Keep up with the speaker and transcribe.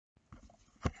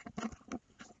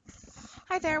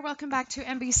Hi there, welcome back to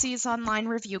MBC's online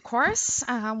review course.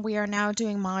 We are now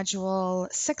doing module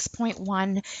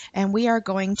 6.1 and we are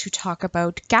going to talk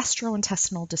about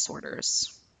gastrointestinal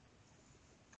disorders.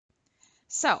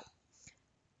 So,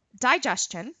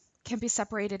 digestion can be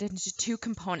separated into two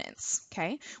components,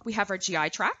 okay? We have our GI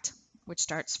tract, which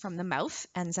starts from the mouth,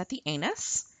 ends at the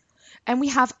anus, and we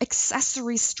have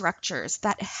accessory structures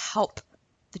that help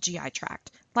the GI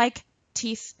tract, like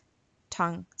teeth,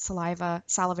 tongue, saliva,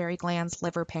 salivary glands,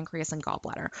 liver, pancreas, and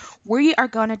gallbladder. We are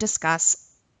going to discuss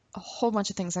a whole bunch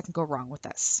of things that can go wrong with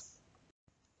this.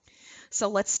 So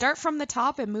let's start from the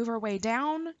top and move our way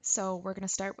down. So we're going to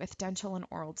start with dental and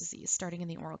oral disease, starting in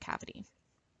the oral cavity.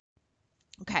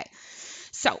 Okay,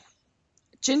 so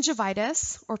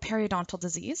gingivitis or periodontal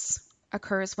disease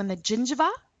occurs when the gingiva,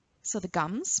 so the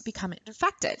gums, become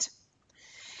infected.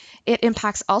 It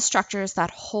impacts all structures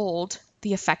that hold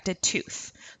the affected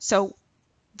tooth. So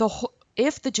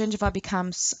if the gingiva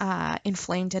becomes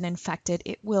inflamed and infected,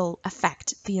 it will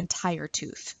affect the entire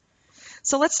tooth.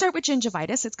 So let's start with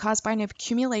gingivitis. It's caused by an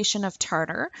accumulation of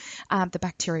tartar. The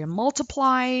bacteria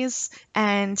multiplies,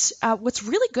 and what's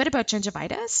really good about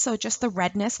gingivitis, so just the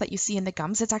redness that you see in the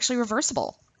gums, it's actually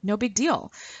reversible. No big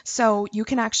deal. So you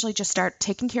can actually just start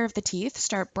taking care of the teeth,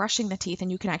 start brushing the teeth,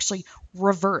 and you can actually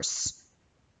reverse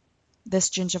this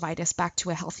gingivitis back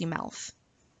to a healthy mouth.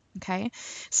 Okay,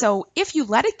 so if you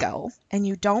let it go and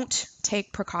you don't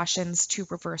take precautions to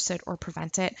reverse it or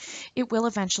prevent it, it will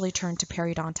eventually turn to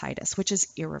periodontitis, which is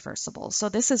irreversible. So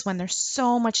this is when there's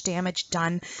so much damage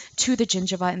done to the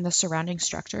gingiva and the surrounding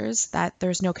structures that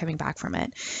there's no coming back from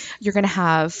it. You're going to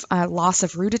have loss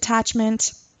of root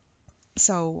attachment.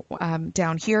 So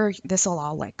down here, this will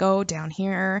all let go down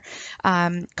here,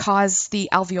 cause the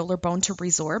alveolar bone to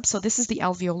resorb. So this is the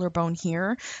alveolar bone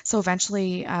here. So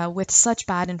eventually, with such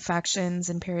bad infections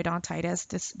and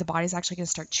periodontitis, the body's actually going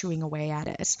to start chewing away at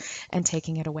it and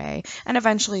taking it away. And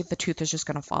eventually, the tooth is just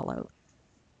going to fall out.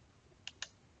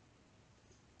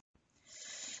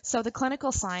 So the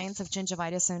clinical signs of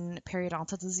gingivitis and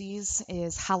periodontal disease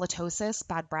is halitosis,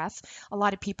 bad breath. A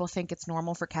lot of people think it's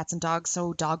normal for cats and dogs,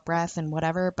 so dog breath and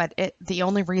whatever, but the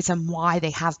only reason why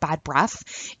they have bad breath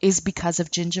is because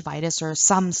of gingivitis or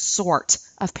some sort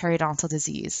of periodontal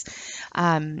disease.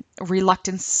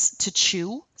 Reluctance to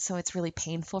chew, so it's really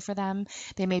painful for them.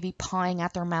 They may be pawing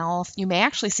at their mouth. You may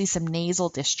actually see some nasal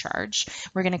discharge.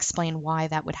 We're going to explain why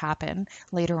that would happen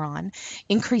later on.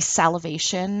 Increased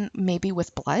salivation, maybe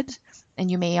with blood, and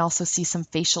you may also see some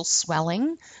facial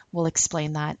swelling. We'll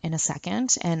explain that in a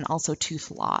second, and also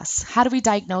tooth loss. How do we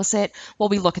diagnose it? Well,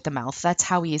 we look at the mouth. That's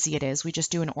how easy it is. We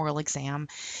just do an oral exam.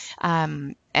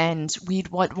 And we'd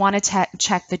want to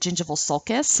check the gingival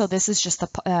sulcus. So this is just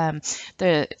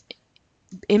the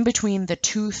in between the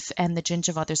tooth and the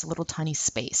gingiva, there's a little tiny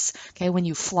space. Okay, when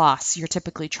you floss, you're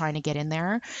typically trying to get in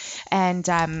there.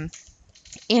 And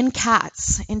in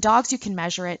cats, in dogs, you can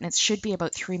measure it and it should be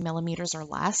about 3 millimeters or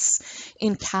less.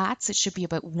 In cats, it should be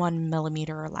about 1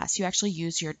 millimeter or less. You actually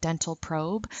use your dental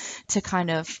probe to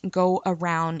kind of go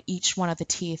around each one of the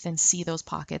teeth and see those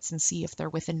pockets and see if they're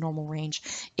within normal range.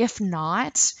 If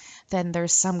not, then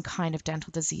there's some kind of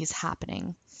dental disease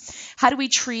happening. How do we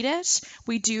treat it?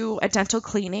 We do a dental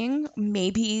cleaning.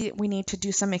 Maybe we need to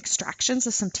do some extractions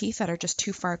of some teeth that are just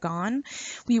too far gone.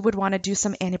 We would want to do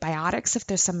some antibiotics if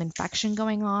there's some infection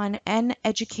going on, and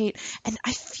educate. And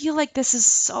I feel like this is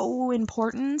so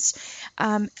important.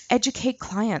 Educate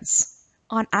clients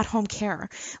on at-home care.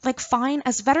 Like, fine,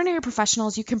 as veterinary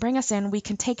professionals, you can bring us in, we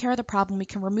can take care of the problem, we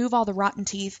can remove all the rotten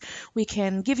teeth, we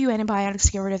can give you antibiotics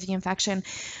to get rid of the infection.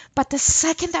 But the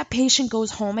second that patient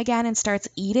goes home again and starts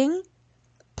eating,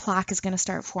 plaque is going to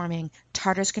start forming,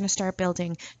 tartar is going to start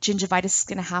building, gingivitis is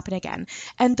going to happen again.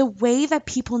 And the way that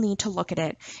people need to look at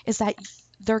it is that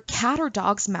their cat or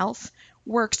dog's mouth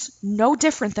works no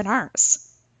different than ours.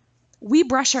 We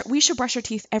should brush our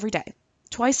teeth every day,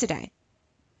 twice a day,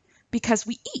 because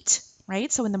we eat, right?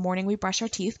 So in the morning we brush our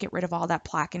teeth, get rid of all that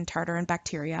plaque and tartar and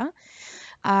bacteria.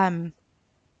 And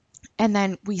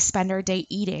then we spend our day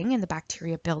eating and the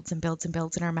bacteria builds and builds and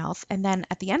builds in our mouth. And then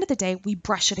at the end of the day, we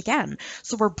brush it again.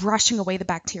 So we're brushing away the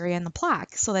bacteria and the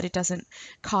plaque so that it doesn't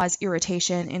cause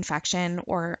irritation, infection,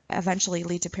 or eventually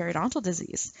lead to periodontal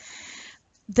disease.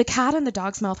 The cat and the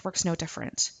dog's mouth works no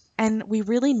different. And we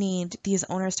really need these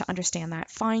owners to understand that.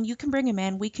 Fine, you can bring them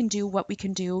in. We can do what we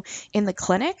can do in the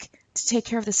clinic to take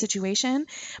care of the situation.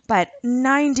 But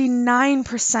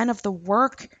 99% of the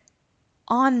work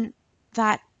on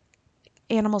that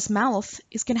animal's mouth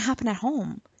is going to happen at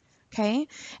home. Okay?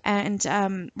 And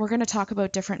we're going to talk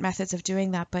about different methods of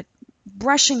doing that. But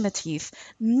brushing the teeth.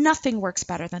 Nothing works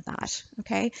better than that,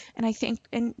 okay?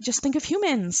 And just think of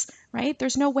humans, right?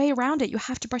 There's no way around it. You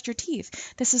have to brush your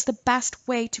teeth. This is the best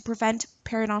way to prevent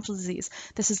periodontal disease.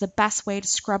 This is the best way to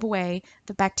scrub away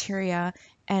the bacteria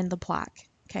and the plaque.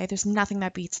 Okay, there's nothing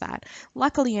that beats that.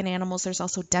 Luckily in animals, there's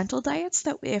also dental diets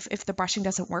that if the brushing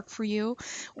doesn't work for you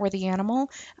or the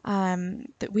animal,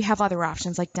 that we have other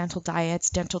options like dental diets,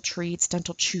 dental treats,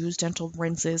 dental chews, dental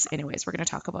rinses. Anyways, we're going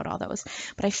to talk about all those.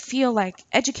 But I feel like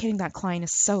educating that client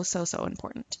is so, so, so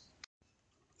important.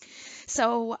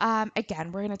 So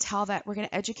again, we're going to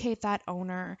educate that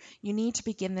owner. You need to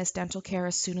begin this dental care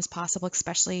as soon as possible,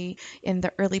 especially in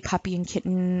the early puppy and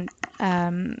kitten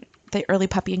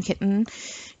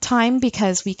time,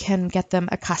 because we can get them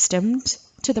accustomed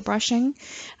to the brushing,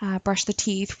 brush the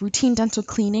teeth, routine dental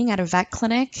cleaning at a vet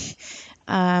clinic,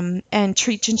 and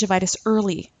treat gingivitis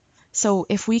early. So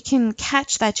if we can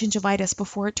catch that gingivitis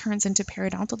before it turns into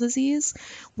periodontal disease,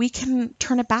 we can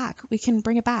turn it back. We can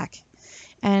bring it back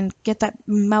and get that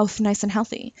mouth nice and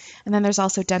healthy. And then there's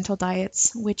also dental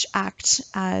diets, which act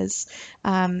as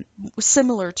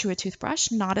similar to a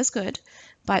toothbrush, not as good,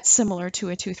 but similar to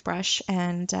a toothbrush,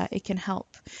 and it can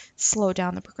help slow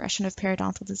down the progression of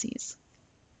periodontal disease.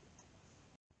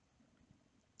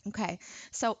 Okay,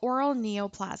 so oral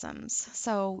neoplasms.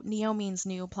 So neo means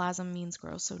neoplasm means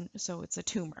growth, so it's a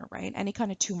tumor, right? Any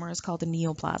kind of tumor is called a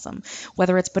neoplasm.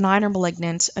 Whether it's benign or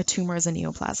malignant, a tumor is a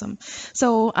neoplasm.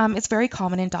 So it's very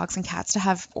common in dogs and cats to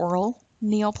have oral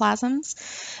neoplasms.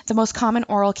 The most common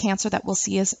oral cancer that we'll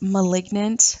see is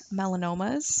malignant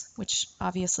melanomas, which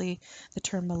obviously the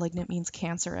term malignant means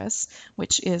cancerous,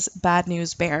 which is bad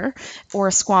news bear, or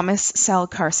squamous cell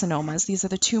carcinomas. These are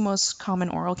the two most common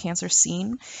oral cancers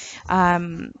seen.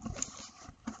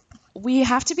 We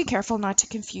have to be careful not to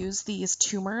confuse these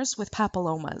tumors with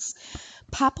papillomas.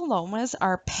 Papillomas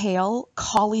are pale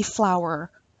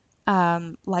cauliflower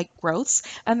like growths,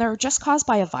 and they're just caused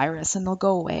by a virus, and they'll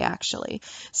go away actually.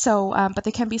 So, but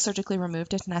they can be surgically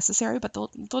removed if necessary, but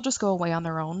they'll just go away on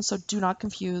their own. So do not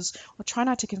confuse, or try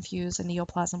not to confuse, a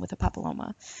neoplasm with a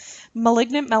papilloma.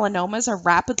 Malignant melanomas are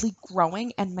rapidly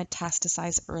growing and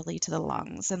metastasize early to the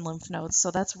lungs and lymph nodes,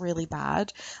 so that's really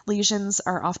bad. Lesions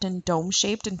are often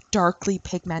dome-shaped and darkly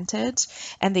pigmented,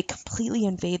 and they completely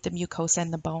invade the mucosa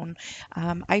and the bone.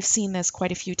 I've seen this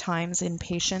quite a few times in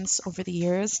patients over the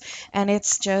years, and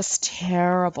it's just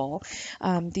terrible.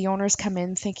 The owners come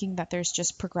in thinking that there's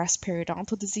just progressed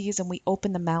periodontal disease, and we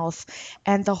open the mouth,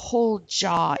 and the whole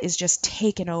jaw is just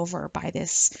taken over by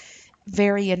this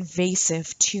very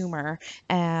invasive tumor.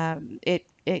 It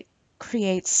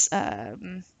creates a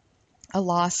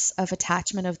loss of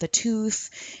attachment of the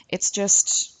tooth. It's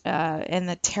just and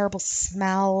the terrible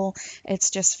smell.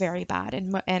 It's just very bad,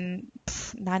 and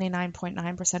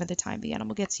 99.9% of the time the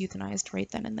animal gets euthanized right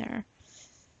then and there.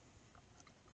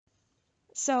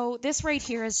 So this right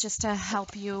here is just to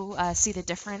help you see the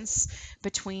difference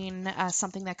between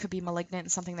something that could be malignant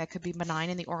and something that could be benign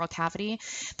in the oral cavity.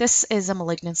 This is a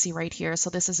malignancy right here.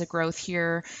 So this is a growth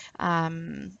here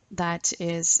that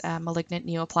is a malignant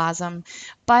neoplasm.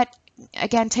 But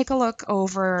again, take a look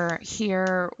over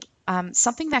here.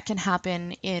 Something that can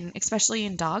happen especially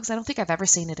in dogs, I don't think I've ever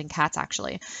seen it in cats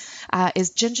actually,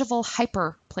 is gingival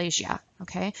hyperplasia.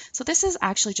 Okay, so this is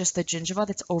actually just the gingiva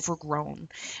that's overgrown.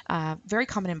 Very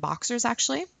common in boxers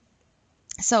actually.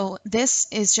 So this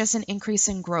is just an increase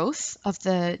in growth of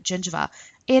the gingiva.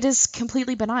 It is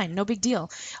completely benign, no big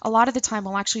deal. A lot of the time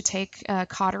we'll actually take a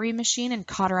cautery machine and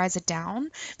cauterize it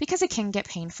down because it can get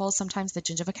painful. Sometimes the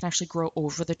gingiva can actually grow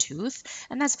over the tooth,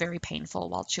 and that's very painful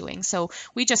while chewing. So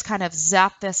we just kind of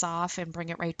zap this off and bring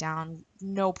it right down.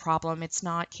 No problem. It's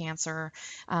not cancer,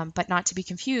 but not to be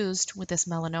confused with this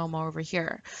melanoma over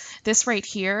here. This right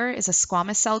here is a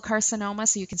squamous cell carcinoma,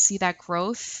 so you can see that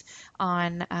growth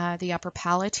on the upper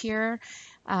palate here.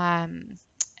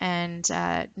 And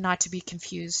not to be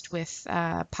confused with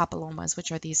papillomas,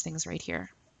 which are these things right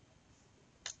here.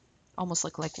 Almost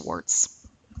look like warts.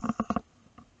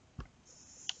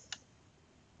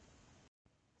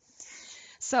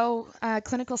 So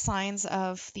clinical signs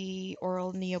of the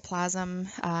oral neoplasm: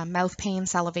 mouth pain,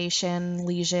 salivation,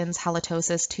 lesions,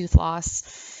 halitosis, tooth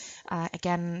loss.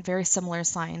 Again, very similar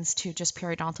signs to just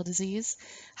periodontal disease.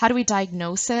 How do we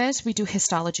diagnose it? We do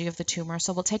histology of the tumor.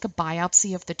 So we'll take a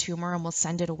biopsy of the tumor and we'll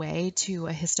send it away to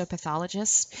a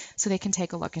histopathologist so they can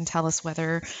take a look and tell us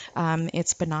whether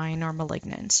it's benign or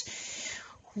malignant.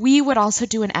 We would also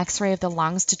do an x-ray of the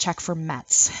lungs to check for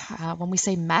METs. When we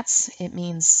say METs, it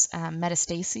means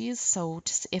metastases. So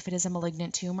if it is a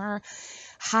malignant tumor,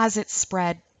 has it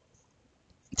spread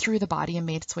through the body and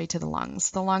made its way to the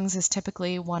lungs. The lungs is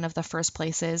typically one of the first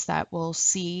places that will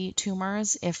see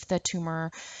tumors if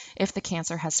the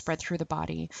cancer has spread through the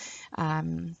body.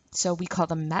 So we call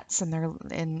them METs,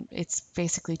 and it's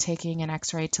basically taking an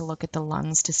X-ray to look at the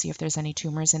lungs to see if there's any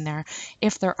tumors in there.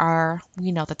 If there are,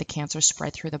 we know that the cancer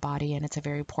spread through the body and it's a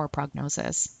very poor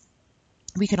prognosis.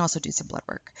 We can also do some blood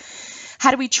work.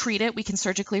 How do we treat it? We can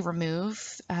surgically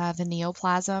remove the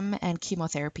neoplasm and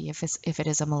chemotherapy if it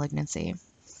is a malignancy.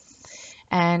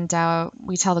 And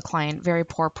we tell the client very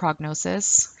poor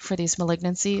prognosis for these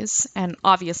malignancies, and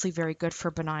obviously very good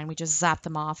for benign. We just zap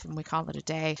them off and we call it a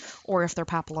day. Or if they're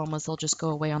papillomas, they'll just go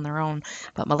away on their own.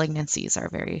 But malignancies are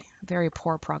very, very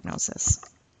poor prognosis.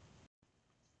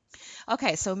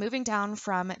 Okay, so moving down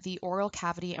from the oral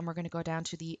cavity, and we're going to go down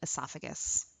to the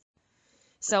esophagus.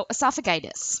 So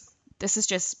esophagitis. This is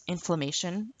just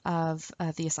inflammation of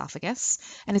the esophagus,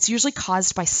 and it's usually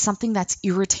caused by something that's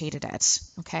irritated it,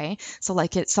 okay? So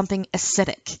like it's something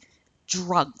acidic,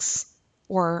 drugs,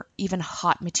 or even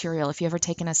hot material. If you've ever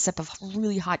taken a sip of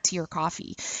really hot tea or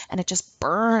coffee and it just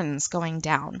burns going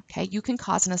down, okay, you can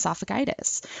cause an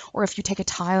esophagitis. Or if you take a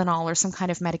Tylenol or some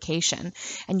kind of medication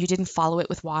and you didn't follow it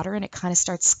with water and it kind of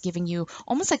starts giving you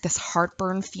almost like this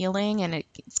heartburn feeling and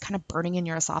it's kind of burning in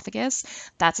your esophagus,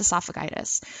 that's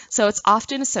esophagitis. So it's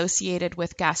often associated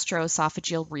with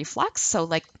gastroesophageal reflux. So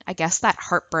like, I guess that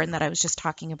heartburn that I was just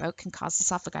talking about can cause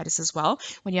esophagitis as well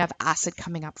when you have acid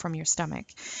coming up from your stomach.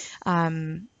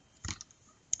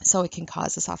 So it can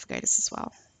cause esophagitis as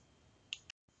well.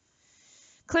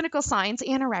 Clinical signs,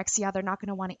 anorexia, they're not going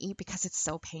to want to eat because it's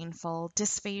so painful.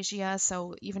 Dysphagia,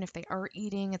 so even if they are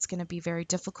eating, it's going to be very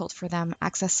difficult for them.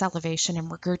 Excess salivation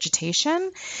and regurgitation.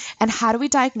 And how do we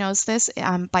diagnose this?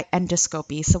 By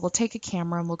endoscopy. So we'll take a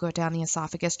camera and we'll go down the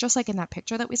esophagus, just like in that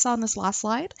picture that we saw in this last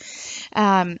slide,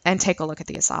 and take a look at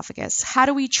the esophagus. How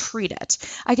do we treat it?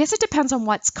 I guess it depends on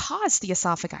what's caused the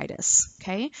esophagitis,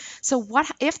 okay? So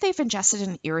what if they've ingested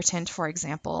an irritant, for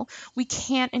example, we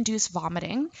can't induce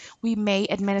vomiting. We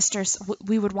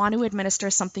would want to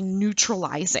administer something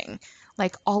neutralizing,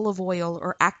 like olive oil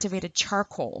or activated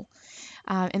charcoal,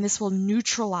 and this will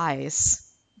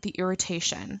neutralize the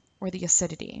irritation or the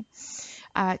acidity.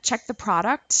 Check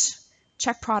product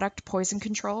poison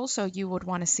control, so you would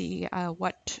want to see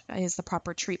what is the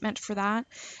proper treatment for that,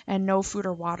 and no food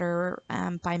or water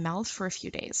by mouth for a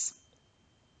few days.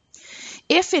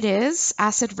 If it is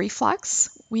acid reflux,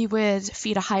 we would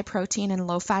feed a high protein and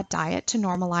low fat diet to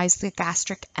normalize the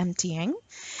gastric emptying.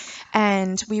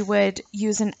 And we would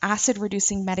use an acid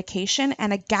reducing medication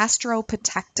and a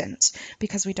gastroprotectant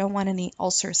because we don't want any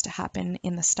ulcers to happen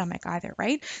in the stomach either,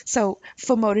 right? So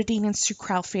famotidine and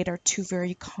sucralfate are two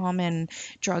very common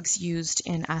drugs used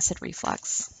in acid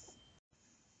reflux.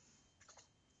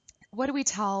 What do we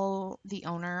tell the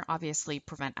owner? Obviously,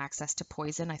 prevent access to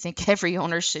poison. I think every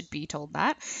owner should be told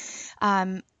that.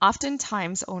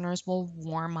 Oftentimes, owners will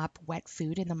warm up wet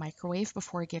food in the microwave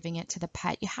before giving it to the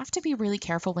pet. You have to be really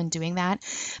careful when doing that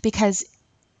because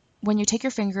when you take your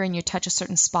finger and you touch a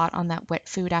certain spot on that wet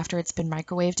food after it's been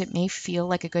microwaved, it may feel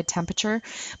like a good temperature,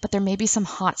 but there may be some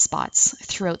hot spots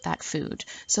throughout that food.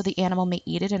 So the animal may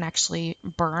eat it and actually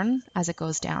burn as it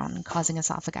goes down, causing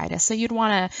esophagitis. So you'd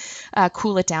want to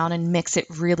cool it down and mix it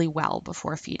really well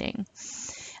before feeding.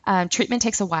 Treatment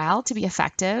takes a while to be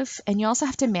effective, and you also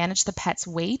have to manage the pet's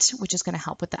weight, which is going to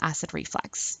help with the acid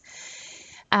reflux.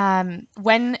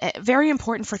 Very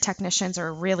important for technicians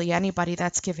or really anybody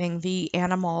that's giving the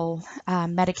animal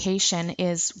medication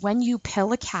is when you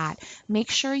pill a cat,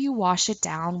 make sure you wash it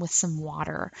down with some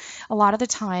water. A lot of the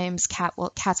times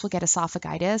cats will get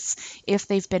esophagitis if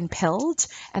they've been pilled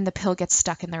and the pill gets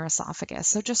stuck in their esophagus.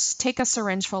 So just take a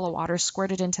syringe full of water,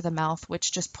 squirt it into the mouth,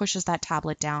 which just pushes that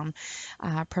tablet down,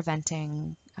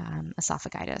 preventing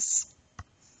esophagitis.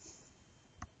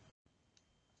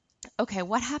 Okay,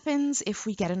 what happens if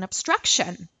we get an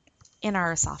obstruction in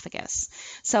our esophagus?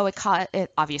 So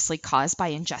it obviously caused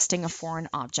by ingesting a foreign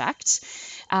object.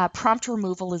 Prompt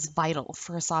removal is vital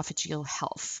for esophageal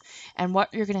health. And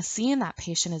what you're going to see in that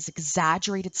patient is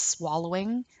exaggerated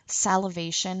swallowing,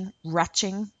 salivation,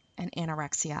 retching, and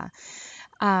anorexia.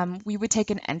 We would take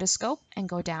an endoscope and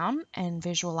go down and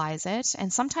visualize it.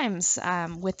 And sometimes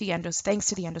with the thanks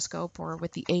to the endoscope or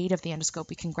with the aid of the endoscope,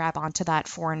 we can grab onto that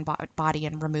foreign body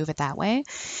and remove it that way.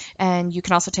 And you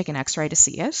can also take an X-ray to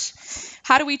see it.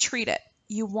 How do we treat it?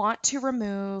 you want to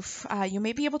remove, you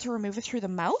may be able to remove it through the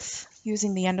mouth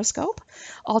using the endoscope.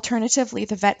 Alternatively,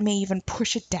 the vet may even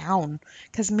push it down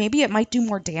because maybe it might do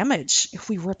more damage if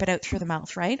we rip it out through the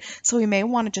mouth, right? So we may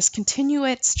want to just continue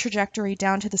its trajectory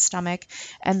down to the stomach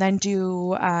and then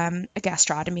do a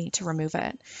gastrotomy to remove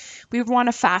it. We would want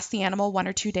to fast the animal 1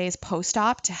 or 2 days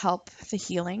post-op to help the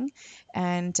healing.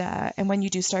 And when you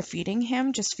do start feeding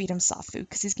him, just feed him soft food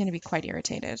because he's going to be quite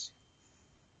irritated.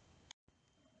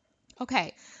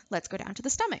 Okay, let's go down to the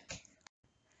stomach.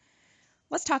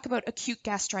 Let's talk about acute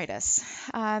gastritis.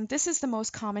 This is the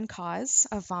most common cause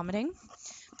of vomiting.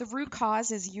 The root cause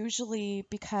is usually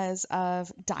because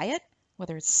of diet,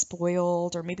 whether it's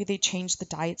spoiled or maybe they changed the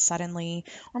diet suddenly,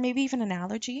 or maybe even an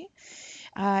allergy.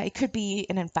 It could be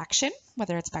an infection,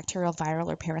 whether it's bacterial, viral,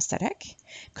 or parasitic.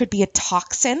 It could be a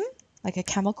toxin, like a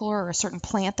chemical or a certain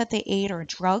plant that they ate or a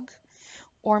drug,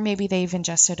 or maybe they've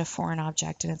ingested a foreign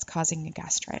object and it's causing a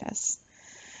gastritis.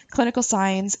 Clinical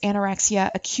signs: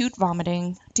 anorexia, acute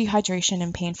vomiting, dehydration,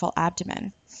 and painful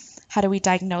abdomen. How do we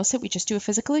diagnose it? We just do a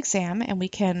physical exam and we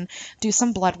can do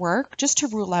some blood work just to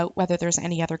rule out whether there's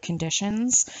any other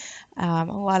conditions. A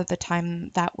lot of the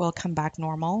time that will come back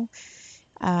normal.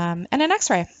 And an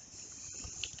x-ray.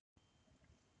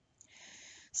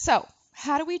 So,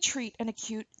 how do we treat an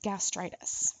acute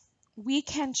gastritis? We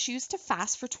can choose to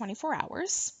fast for 24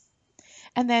 hours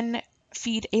and then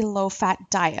feed a low-fat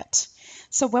diet.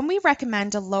 So when we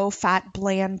recommend a low-fat,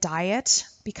 bland diet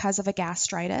because of a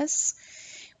gastritis,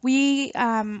 we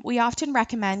often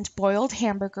recommend boiled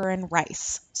hamburger and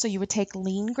rice. So you would take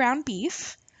lean ground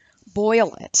beef,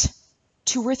 boil it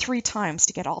 2 or 3 times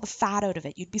to get all the fat out of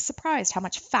it. You'd be surprised how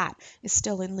much fat is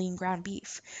still in lean ground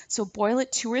beef. So boil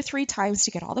it 2 or 3 times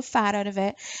to get all the fat out of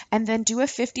it, and then do a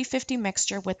 50-50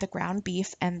 mixture with the ground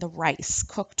beef and the rice,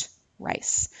 cooked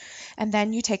rice. And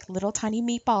then you take little tiny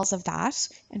meatballs of that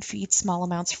and feed small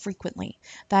amounts frequently.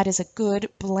 That is a good,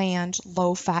 bland,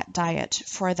 low-fat diet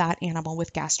for that animal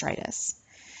with gastritis.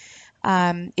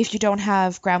 If you don't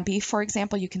have ground beef, for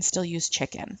example, you can still use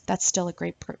chicken. That's still a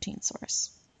great protein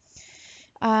source.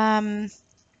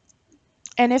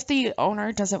 And if the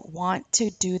owner doesn't want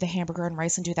to do the hamburger and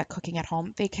rice and do that cooking at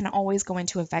home, they can always go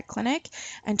into a vet clinic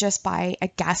and just buy a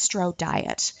gastro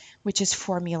diet, which is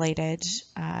formulated.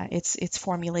 It's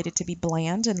formulated to be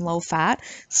bland and low fat,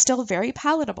 still very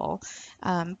palatable,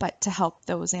 but to help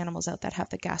those animals out that have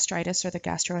the gastritis or the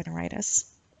gastroenteritis.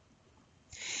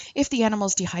 If the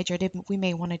animal's dehydrated, we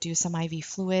may want to do some IV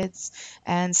fluids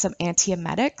and some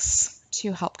antiemetics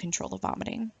to help control the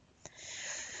vomiting.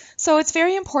 So it's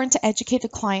very important to educate the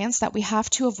clients that we have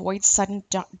to avoid sudden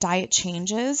diet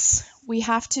changes. We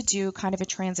have to do kind of a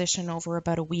transition over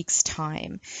about a week's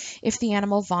time. If the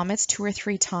animal vomits 2 or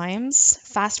 3 times,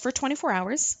 fast for 24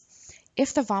 hours.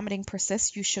 If the vomiting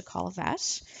persists, you should call a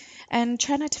vet. And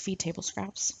try not to feed table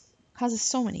scraps. It causes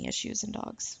so many issues in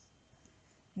dogs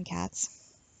and cats.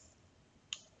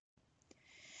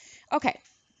 Okay.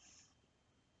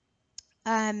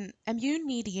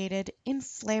 Immune-mediated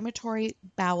inflammatory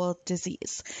bowel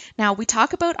disease. Now, we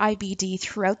talk about IBD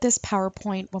throughout this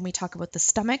PowerPoint when we talk about the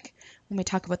stomach, when we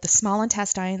talk about the small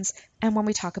intestines, and when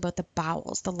we talk about the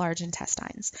bowels, the large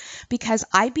intestines, because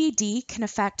IBD can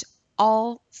affect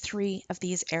all 3 of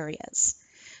these areas.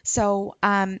 So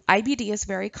IBD is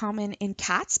very common in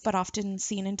cats, but often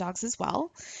seen in dogs as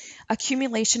well.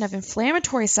 Accumulation of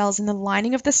inflammatory cells in the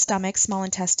lining of the stomach, small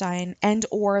intestine, and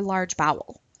or large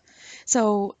bowel.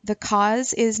 So the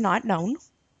cause is not known.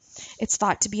 It's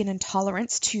thought to be an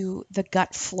intolerance to the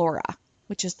gut flora,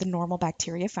 which is the normal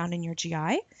bacteria found in your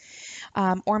GI,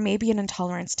 or maybe an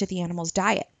intolerance to the animal's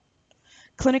diet.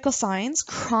 Clinical signs: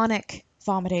 chronic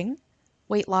vomiting,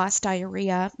 weight loss,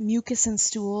 diarrhea, mucus in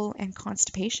stool, and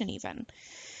constipation even.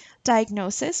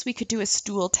 Diagnosis: we could do a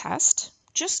stool test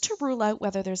just to rule out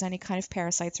whether there's any kind of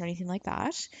parasites or anything like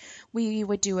that. We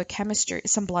would do a chemistry,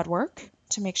 some blood work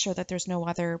to make sure that there's no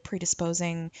other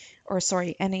predisposing, or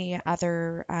any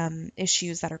other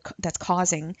issues that's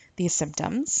causing these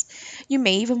symptoms. You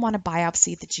may even want to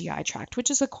biopsy the GI tract,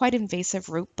 which is a quite invasive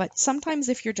route, but sometimes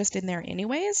if you're just in there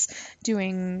anyways,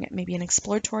 doing maybe an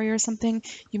exploratory or something,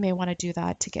 you may want to do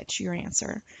that to get your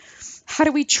answer. How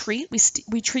do we treat?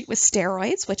 We treat with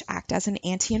steroids, which act as an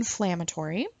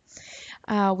anti-inflammatory.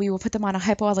 We will put them on a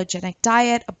hypoallergenic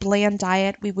diet, a bland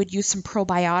diet. We would use some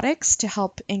probiotics to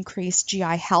help increase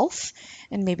GI health,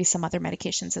 and maybe some other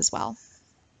medications as well.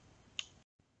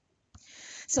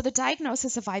 So the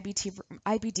diagnosis of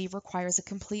IBD requires a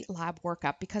complete lab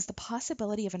workup because the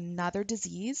possibility of another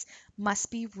disease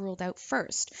must be ruled out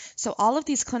first. So all of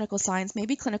these clinical signs may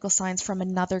be clinical signs from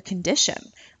another condition,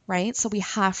 right? So we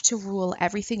have to rule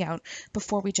everything out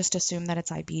before we just assume that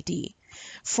it's IBD.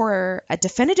 For a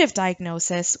definitive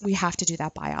diagnosis, we have to do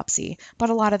that biopsy, but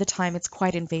a lot of the time it's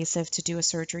quite invasive to do a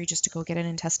surgery just to go get an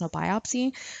intestinal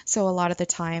biopsy. So a lot of the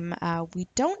time we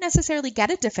don't necessarily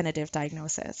get a definitive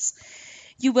diagnosis.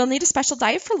 You will need a special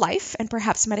diet for life and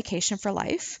perhaps medication for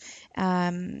life.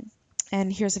 And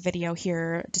here's a video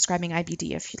here describing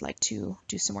IBD if you'd like to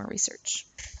do some more research.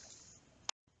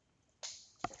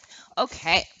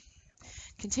 Okay,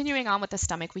 continuing on with the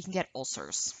stomach, we can get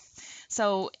ulcers.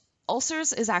 So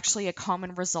ulcers is actually a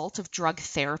common result of drug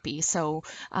therapy. So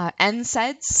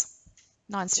NSAIDs,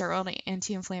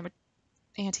 non-steroidal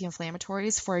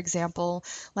anti-inflammatories, for example,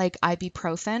 like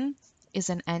ibuprofen, is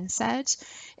an NSAID.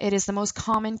 It is the most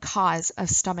common cause of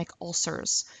stomach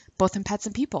ulcers, both in pets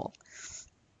and people.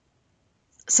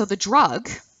 So the drug,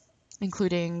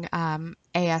 including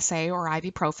ASA or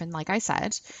ibuprofen, like I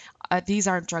said, these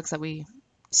aren't drugs that we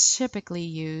typically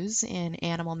use in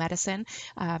animal medicine.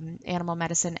 Animal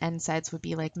medicine NSAIDs would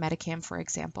be like Metacam, for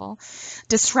example,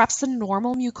 disrupts the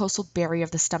normal mucosal barrier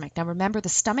of the stomach. Now remember, the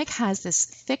stomach has this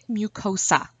thick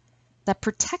mucosa that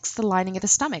protects the lining of the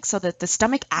stomach so that the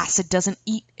stomach acid doesn't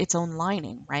eat its own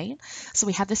lining, right? So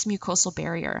we have this mucosal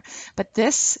barrier, but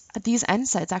these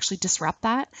NSAIDs actually disrupt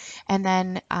that, and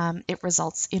then it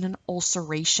results in an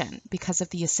ulceration because of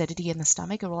the acidity in the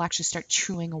stomach. It will actually start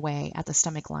chewing away at the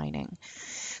stomach lining.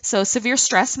 So severe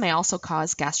stress may also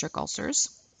cause gastric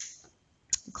ulcers.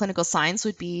 Clinical signs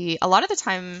would be, a lot of the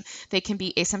time, they can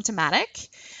be asymptomatic.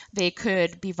 They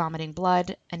could be vomiting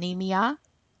blood, anemia,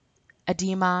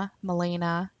 edema,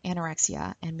 melena,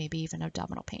 anorexia, and maybe even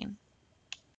abdominal pain.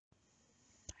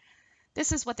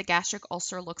 This is what the gastric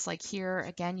ulcer looks like here.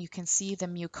 Again, you can see the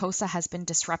mucosa has been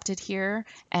disrupted here,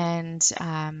 and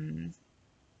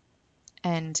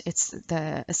it's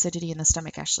the acidity in the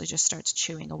stomach actually just starts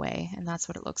chewing away, and that's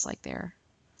what it looks like there.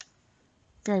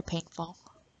 Very painful.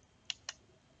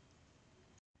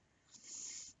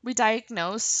 We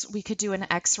diagnose, we could do an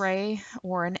x-ray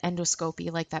or an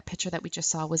endoscopy, like that picture that we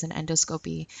just saw was an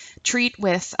endoscopy. Treat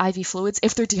with IV fluids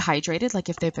if they're dehydrated, like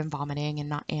if they've been vomiting and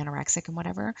not anorexic and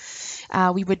whatever.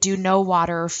 We would do no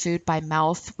water or food by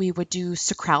mouth. We would do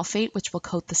sucralfate, which will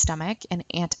coat the stomach, and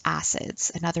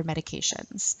antacids and other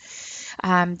medications.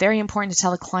 Very important to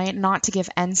tell the client not to give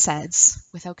NSAIDs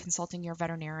without consulting your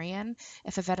veterinarian.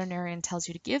 If a veterinarian tells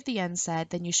you to give the NSAID,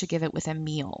 then you should give it with a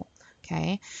meal.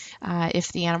 Okay.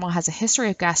 If the animal has a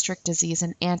history of gastric disease,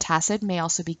 an antacid may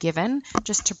also be given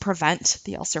just to prevent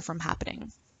the ulcer from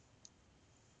happening.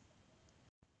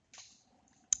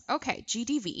 Okay,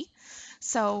 GDV.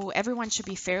 So everyone should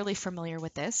be fairly familiar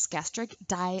with this, gastric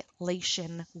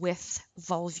dilation with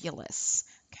volvulus.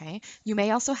 Okay, you may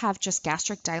also have just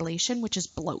gastric dilation, which is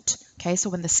bloat. Okay,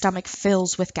 so when the stomach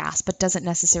fills with gas but doesn't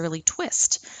necessarily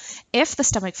twist. If the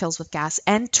stomach fills with gas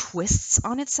and twists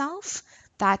on itself,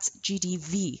 that's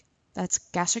GDV. That's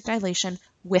gastric dilation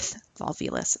with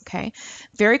volvulus, okay?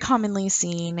 Very commonly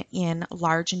seen in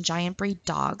large and giant breed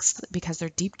dogs because they're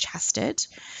deep chested.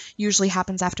 Usually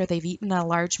happens after they've eaten a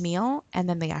large meal and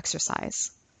then they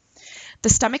exercise. The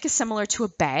stomach is similar to a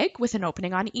bag with an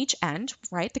opening on each end,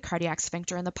 right? The cardiac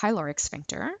sphincter and the pyloric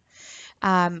sphincter.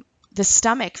 The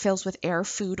stomach fills with air,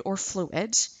 food, or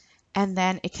fluid, and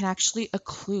then it can actually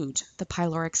occlude the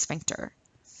pyloric sphincter.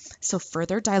 So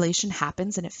further dilation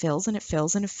happens and it fills and it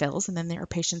fills and it fills, and then their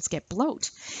patients get bloat.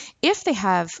 If they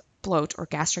have bloat or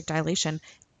gastric dilation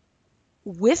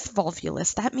with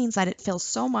volvulus, that means that it fills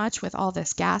so much with all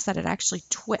this gas that it actually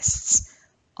twists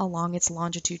along its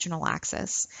longitudinal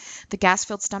axis. The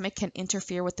gas-filled stomach can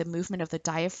interfere with the movement of the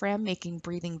diaphragm, making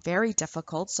breathing very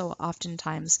difficult, so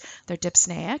oftentimes they're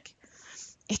dyspneic.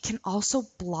 It can also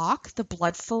block the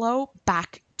blood flow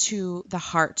back to the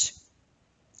heart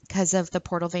because of the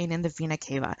portal vein and the vena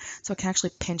cava. So it can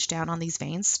actually pinch down on these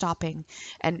veins, stopping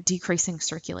and decreasing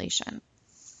circulation.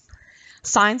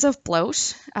 Signs of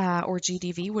bloat or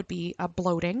GDV would be a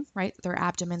bloating, right? Their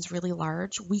abdomen's really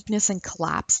large, weakness and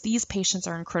collapse. These patients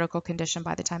are in critical condition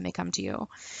by the time they come to you,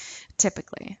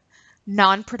 typically.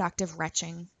 Non-productive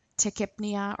retching,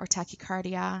 tachypnea or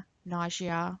tachycardia,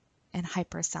 nausea, and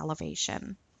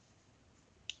hypersalivation.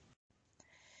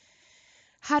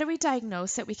 How do we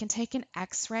diagnose it? We can take an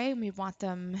x-ray and we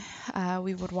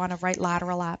would want a right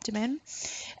lateral abdomen,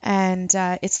 and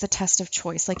it's the test of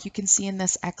choice. Like you can see in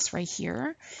this x-ray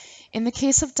here, in the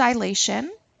case of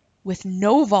dilation with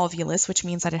no volvulus, which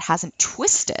means that it hasn't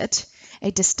twisted,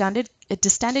 a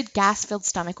distended gas-filled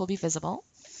stomach will be visible.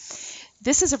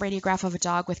 This is a radiograph of a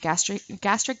dog with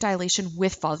gastric dilation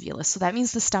with volvulus. So that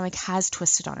means the stomach has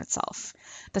twisted on itself.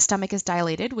 The stomach is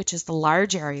dilated, which is the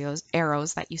large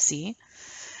arrows that you see.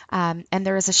 And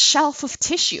there is a shelf of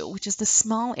tissue, which is the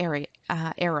small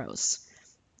arrows.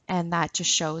 And that just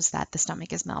shows that the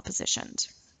stomach is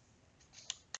malpositioned.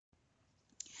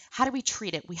 How do we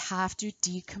treat it? We have to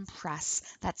decompress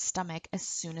that stomach as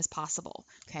soon as possible,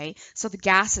 okay? So the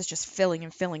gas is just filling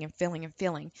and filling and filling and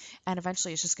filling, and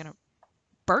eventually it's just going to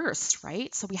burst,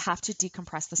 right? So we have to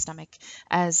decompress the stomach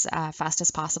as fast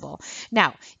as possible.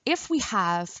 Now, if we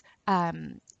have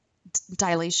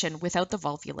dilation without the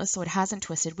volvulus, so it hasn't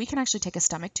twisted, we can actually take a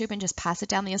stomach tube and just pass it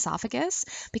down the esophagus.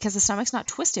 Because the stomach's not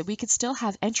twisted, we could still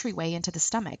have entryway into the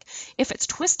stomach. If it's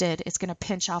twisted, it's going to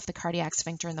pinch off the cardiac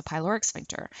sphincter and the pyloric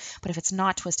sphincter. But if it's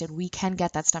not twisted, we can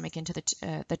get that stomach into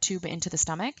the tube into the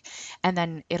stomach, and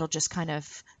then it'll just kind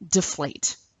of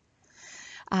deflate.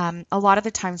 A lot of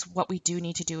the times what we do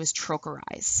need to do is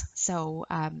trocarize. So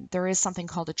there is something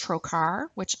called a trocar,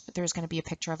 which there's going to be a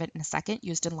picture of it in a second,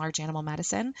 used in large animal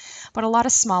medicine. But a lot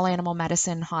of small animal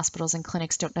medicine hospitals and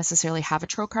clinics don't necessarily have a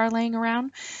trocar laying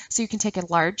around. So you can take a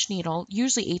large needle,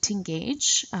 usually 18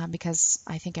 gauge, because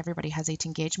I think everybody has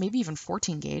 18 gauge, maybe even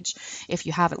 14 gauge if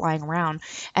you have it lying around,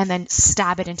 and then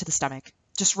stab it into the stomach.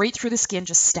 Just right through the skin,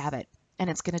 just stab it, and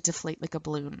it's going to deflate like a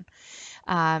balloon.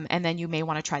 And then you may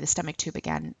want to try the stomach tube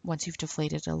again once you've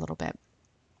deflated it a little bit.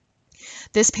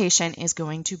 This patient is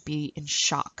going to be in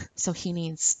shock, so he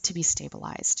needs to be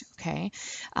stabilized, okay?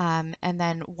 And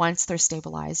then once they're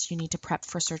stabilized, you need to prep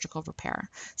for surgical repair.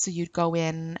 So you'd go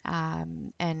in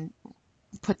and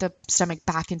put the stomach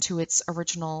back into its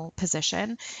original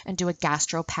position and do a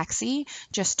gastropexy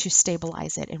just to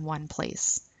stabilize it in one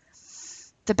place.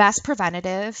 The best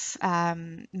preventative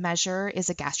measure is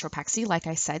a gastropexy, like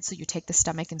I said. So you take the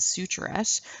stomach and suture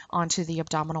it onto the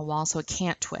abdominal wall so it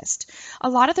can't twist. A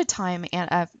lot of the time,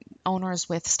 owners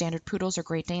with standard poodles or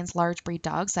Great Danes, large breed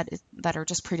dogs that are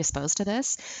just predisposed to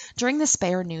this, during the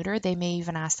spay or neuter, they may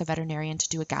even ask the veterinarian to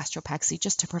do a gastropexy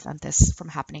just to prevent this from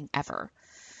happening ever.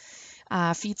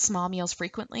 Feed small meals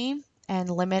frequently and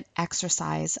limit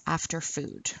exercise after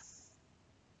food.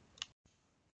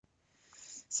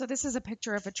 So this is a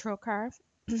picture of a trocar.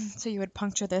 So you would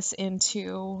puncture this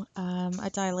into a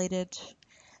dilated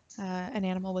an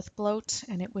animal with bloat,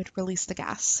 and it would release the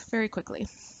gas very quickly.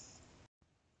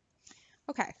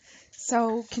 Okay,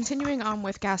 so continuing on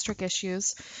with gastric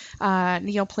issues,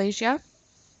 neoplasia.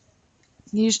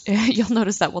 You'll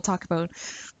notice that we'll talk about,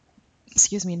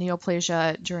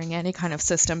 neoplasia during any kind of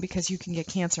system because you can get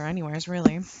cancer anywheres,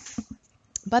 really.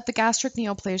 But the gastric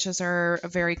neoplasias are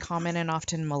very common and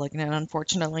often malignant,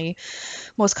 unfortunately.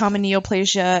 Most common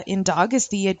neoplasia in dog is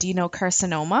the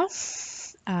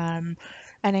adenocarcinoma, and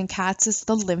in cats is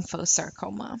the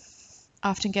lymphosarcoma.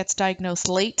 Often gets diagnosed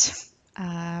late,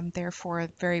 therefore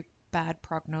very bad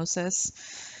prognosis.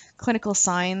 Clinical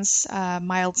signs,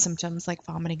 mild symptoms like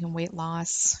vomiting and weight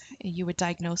loss. You would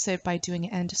diagnose it by doing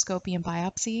endoscopy and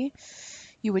biopsy.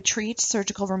 You would treat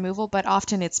surgical removal, but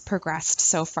often it's progressed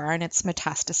so far and it's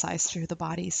metastasized through the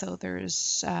body. So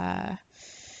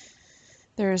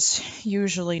there's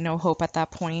usually no hope at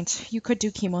that point. You could do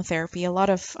chemotherapy. A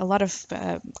lot of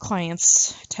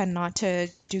clients tend not to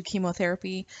do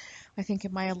chemotherapy. I think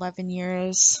in my 11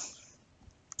 years,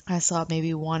 I saw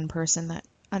maybe one person that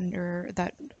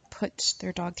put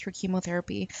their dog through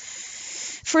chemotherapy.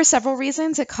 For several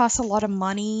reasons. It costs a lot of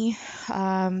money.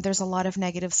 There's a lot of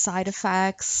negative side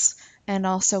effects, and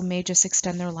also may just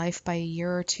extend their life by a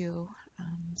year or two.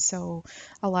 So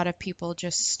a lot of people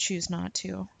just choose not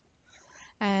to.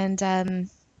 And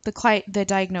the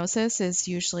diagnosis is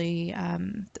usually,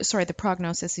 the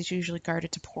prognosis is usually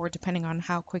guarded to poor, depending on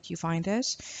how quick you find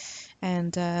it.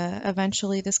 And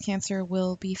eventually this cancer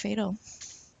will be fatal.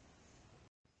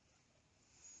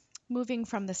 Moving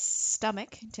from the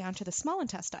stomach down to the small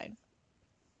intestine.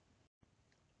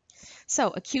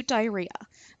 So, acute diarrhea.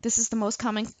 This is the most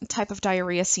common type of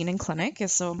diarrhea seen in clinic.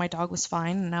 So my dog was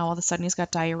fine, and now all of a sudden he's got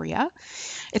diarrhea.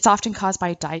 It's often caused by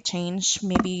a diet change.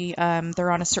 Maybe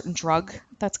they're on a certain drug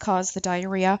that's caused the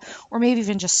diarrhea, or maybe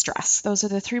even just stress. Those are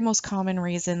the three most common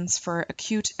reasons for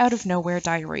acute, out-of-nowhere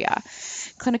diarrhea.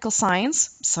 Clinical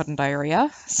signs, sudden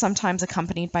diarrhea, sometimes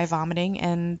accompanied by vomiting,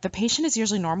 and the patient is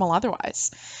usually normal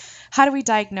otherwise. How do we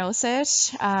diagnose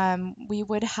it? We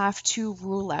would have to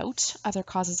rule out other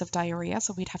causes of diarrhea.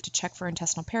 So we'd have to check for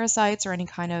intestinal parasites or any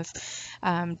kind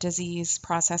of disease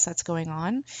process that's going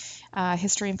on.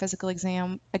 History and physical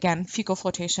exam, again, fecal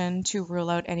flotation to rule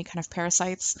out any kind of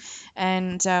parasites.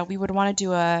 And we would want to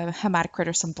do a hematocrit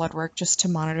or some blood work just to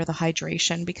monitor the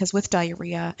hydration, because with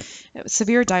diarrhea,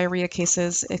 severe diarrhea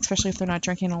cases, especially if they're not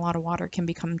drinking a lot of water, can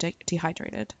become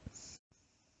dehydrated.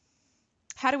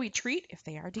 How do we treat if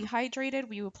they are dehydrated?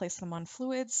 We would place them on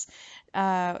fluids,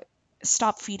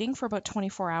 stop feeding for about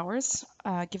 24 hours,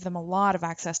 give them a lot of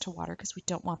access to water because we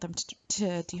don't want them to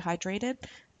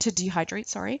dehydrate,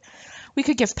 sorry. We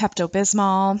could give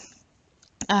Pepto-Bismol.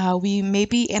 We may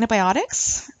be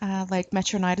antibiotics like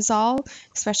metronidazole,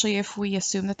 especially if we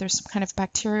assume that there's some kind of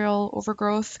bacterial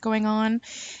overgrowth going on,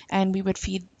 and we would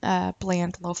feed a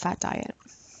bland, low-fat diet,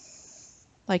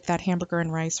 like that hamburger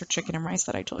and rice or chicken and rice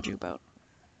that I told you about.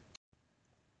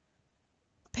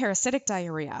 Parasitic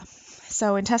diarrhea.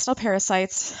 So intestinal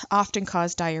parasites often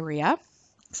cause diarrhea,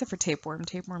 except for tapeworm.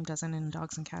 Tapeworm doesn't in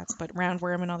dogs and cats, but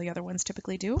roundworm and all the other ones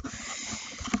typically do.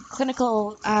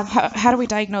 Clinical, how do we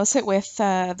diagnose it with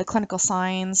the clinical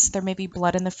signs? There may be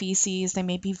blood in the feces, they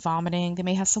may be vomiting, they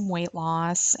may have some weight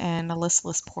loss, and a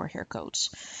listless poor hair coat.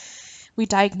 We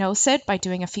diagnose it by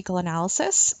doing a fecal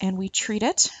analysis, and we treat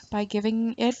it by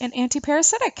giving it an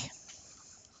antiparasitic.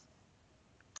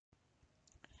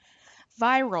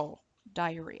 Viral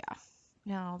diarrhea.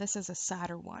 Now, this is a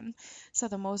sadder one. So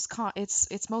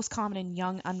it's most common in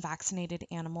young unvaccinated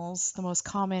animals. The most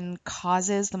common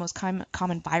causes, the most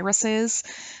common viruses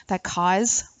that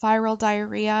cause viral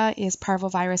diarrhea is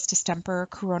parvovirus, distemper,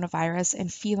 coronavirus,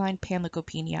 and feline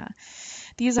panleukopenia.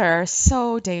 These are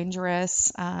so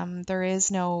dangerous. There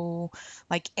is no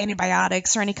like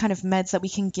antibiotics or any kind of meds that we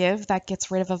can give that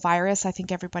gets rid of a virus. I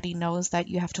think everybody knows that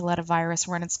you have to let a virus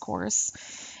run its course.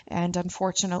 And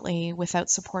unfortunately, without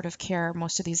supportive care,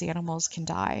 most of these animals can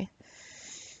die.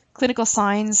 Clinical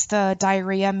signs, the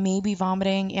diarrhea may be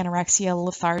vomiting, anorexia,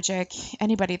 lethargic.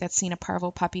 Anybody that's seen a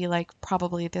parvo puppy, like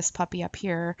probably this puppy up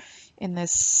here in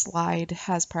this slide,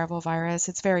 has parvovirus.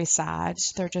 It's very sad.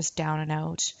 They're just down and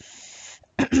out.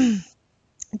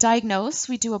 Diagnose,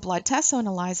 we do a blood test, so an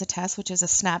ELISA test, which is a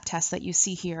SNAP test that you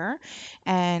see here,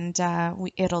 and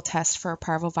it'll test for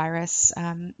parvovirus.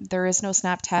 There is no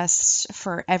SNAP test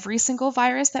for every single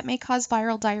virus that may cause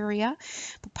viral diarrhea,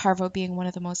 but parvo being one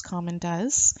of the most common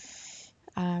does.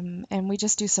 And we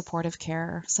just do supportive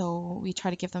care. So we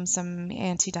try to give them some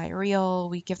antidiarrheal,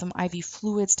 we give them IV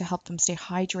fluids to help them stay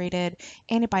hydrated,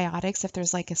 antibiotics if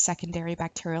there's like a secondary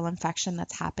bacterial infection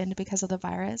that's happened because of the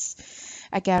virus.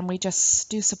 Again, we just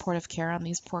do supportive care on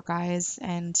these poor guys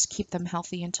and keep them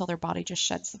healthy until their body just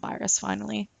sheds the virus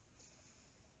finally.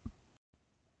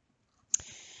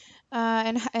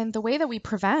 And the way that we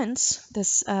prevent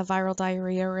this viral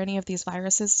diarrhea or any of these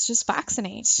viruses is just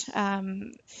vaccinate.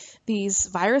 These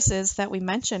viruses that we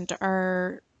mentioned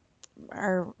are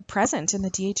present in the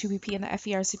DA2BP and the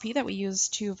FERCP that we use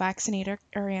to vaccinate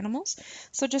our animals.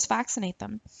 So just vaccinate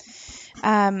them.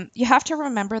 You have to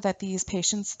remember that these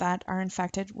patients that are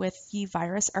infected with the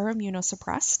virus are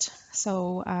immunosuppressed.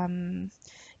 So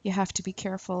you have to be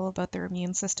careful about their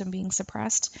immune system being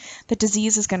suppressed. The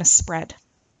disease is going to spread.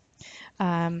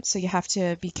 So you have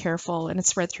to be careful, and it's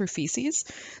spread through feces.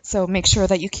 So make sure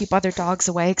that you keep other dogs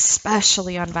away,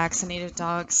 especially unvaccinated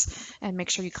dogs, and make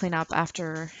sure you clean up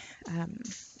after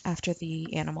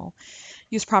the animal.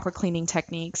 Use proper cleaning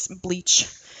techniques. Bleach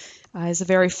is a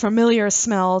very familiar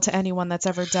smell to anyone that's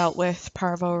ever dealt with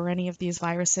parvo or any of these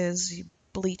viruses. You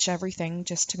bleach everything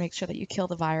just to make sure that you kill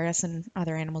the virus and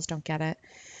other animals don't get it.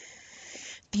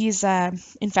 These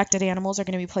infected animals are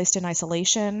going to be placed in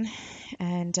isolation,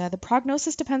 and the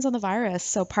prognosis depends on the virus.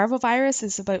 So parvovirus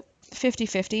is about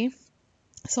 50-50.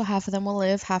 So half of them will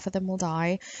live, half of them will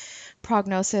die.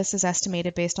 Prognosis is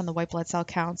estimated based on the white blood cell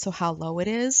count, so how low it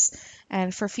is.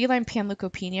 And for feline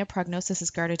panleukopenia, prognosis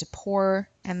is guarded to poor,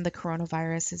 and the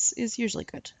coronavirus is usually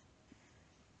good.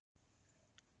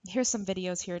 Here's some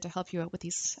videos here to help you out with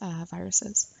these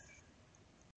viruses.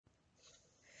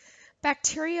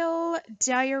 Bacterial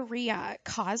diarrhea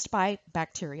caused by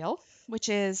bacterial, which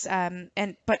is,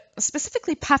 but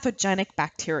specifically pathogenic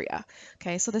bacteria.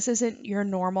 Okay, so this isn't your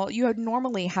normal, you would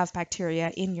normally have bacteria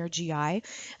in your GI,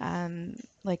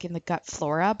 like in the gut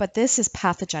flora, but this is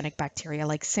pathogenic bacteria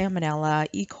like Salmonella,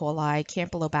 E. coli,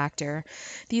 Campylobacter.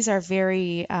 These are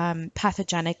very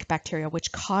pathogenic bacteria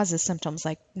which causes symptoms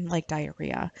like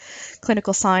diarrhea.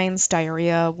 Clinical signs,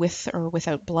 diarrhea with or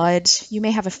without blood. You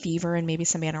may have a fever and maybe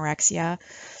some anorexia.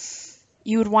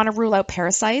 You would want to rule out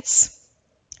parasites.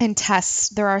 And tests,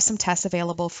 there are some tests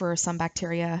available for some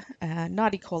bacteria,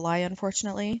 not E. coli,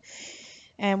 unfortunately.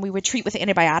 And we would treat with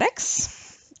antibiotics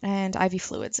and IV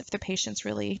fluids if the patient's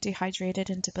really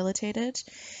dehydrated and debilitated.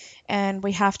 And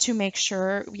we have to make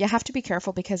sure, you have to be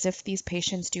careful because if these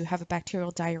patients do have a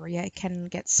bacterial diarrhea, it can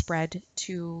get spread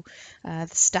to the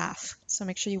staff. So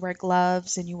make sure you wear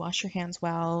gloves and you wash your hands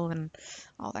well and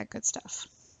all that good stuff.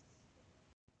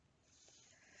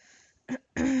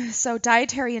 So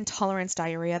dietary intolerance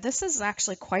diarrhea, this is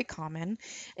actually quite common.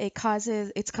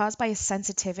 It's caused by a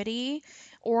sensitivity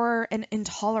or an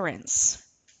intolerance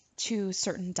to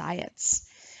certain diets.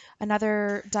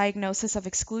 Another diagnosis of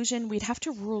exclusion, we'd have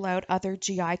to rule out other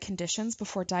GI conditions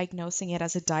before diagnosing it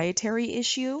as a dietary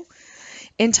issue.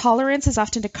 Intolerance is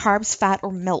often to carbs, fat,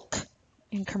 or milk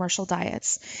in commercial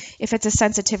diets. If it's a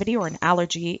sensitivity or an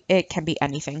allergy, it can be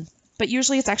anything, but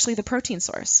usually it's actually the protein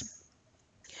source.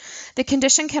 The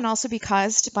condition can also be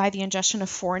caused by the ingestion of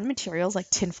foreign materials like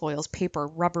tinfoils, paper,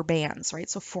 rubber bands, right?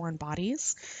 So foreign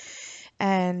bodies.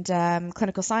 And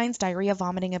clinical signs, diarrhea,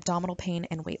 vomiting, abdominal pain,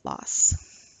 and weight loss.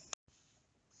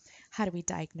 How do we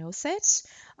diagnose it?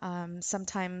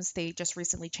 Sometimes they just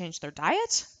recently changed their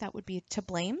diet. That would be to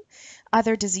blame.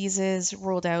 Other diseases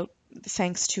ruled out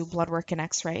thanks to blood work and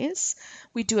x-rays.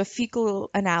 We do a fecal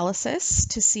analysis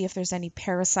to see if there's any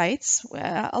parasites.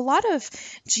 A lot of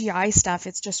GI stuff,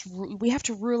 it's just, we have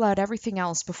to rule out everything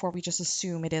else before we just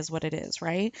assume it is what it is,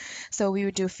 right? So we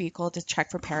would do a fecal to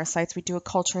check for parasites. We do a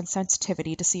culture and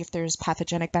sensitivity to see if there's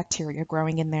pathogenic bacteria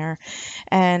growing in there.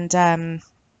 And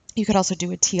you could also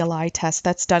do a TLI test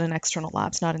that's done in external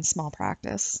labs, not in small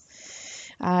practice.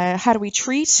 How do we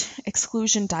treat?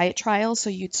 Exclusion diet trials. So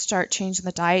you'd start changing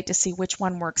the diet to see which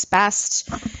one works best.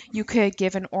 You could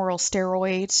give an oral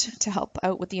steroid to help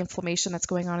out with the inflammation that's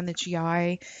going on in the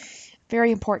GI.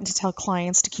 Very important to tell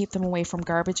clients to keep them away from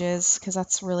garbages because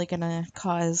that's really going to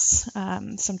cause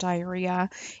some diarrhea.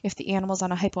 If the animal's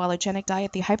on a hypoallergenic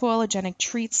diet, the hypoallergenic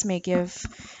treats may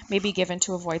be given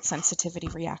to avoid sensitivity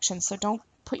reactions. So don't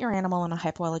put your animal on a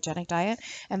hypoallergenic diet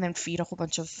and then feed a whole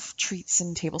bunch of treats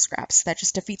and table scraps. That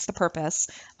just defeats the purpose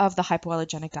of the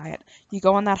hypoallergenic diet. You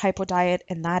go on that hypo diet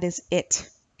and that is it.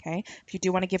 Okay. If you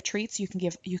do want to give treats, you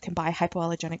can buy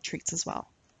hypoallergenic treats as well.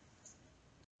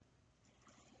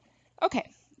 Okay,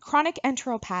 chronic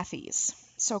enteropathies.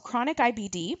 So chronic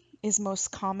IBD is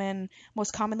most commonly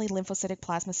lymphocytic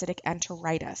plasmacytic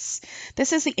enteritis.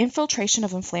 This is the infiltration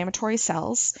of inflammatory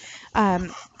cells,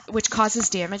 which causes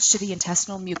damage to the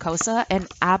intestinal mucosa and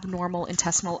abnormal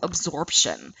intestinal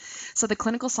absorption. So the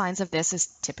clinical signs of this is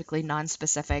typically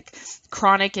nonspecific,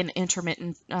 chronic and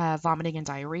intermittent vomiting and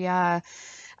diarrhea.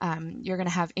 You're going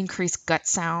to have increased gut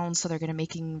sounds, so they're going to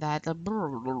making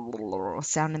the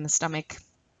sound in the stomach.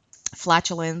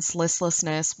 Flatulence,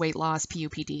 listlessness, weight loss,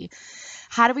 PUPD.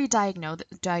 How do we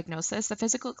diagnose this? The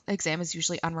physical exam is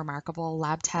usually unremarkable.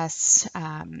 Lab tests,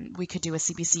 we could do a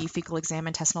CBC, fecal exam,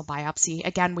 intestinal biopsy.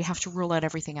 Again, we have to rule out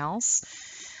everything else.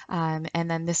 And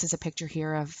then this is a picture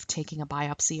here of taking a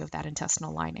biopsy of that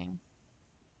intestinal lining.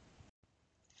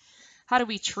 How do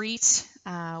we treat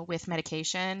with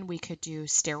medication? We could do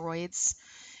steroids,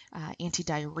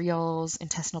 antidiarrheals,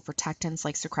 intestinal protectants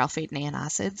like sucralfate and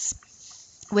antacids.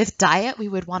 With diet, we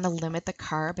would want to limit the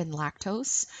carb and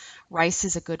lactose. Rice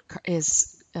is a good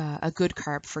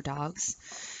carb for dogs.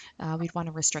 We'd want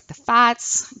to restrict the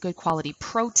fats, good quality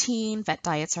protein. Vet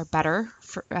diets are better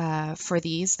for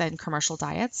these than commercial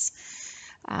diets.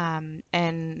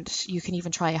 And you can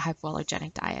even try a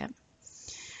hypoallergenic diet.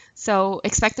 So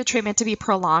expect the treatment to be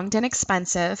prolonged and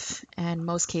expensive, and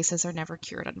most cases are never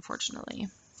cured, unfortunately.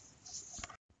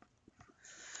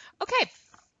 Okay.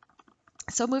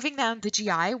 So moving down the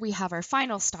GI, we have our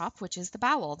final stop, which is the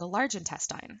bowel, the large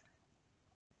intestine.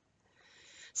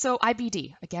 So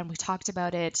IBD, again, we talked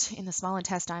about it in the small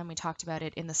intestine, we talked about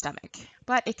it in the stomach,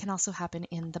 but it can also happen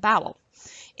in the bowel.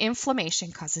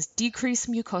 Inflammation causes decreased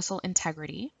mucosal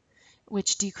integrity,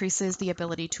 which decreases the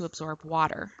ability to absorb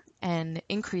water and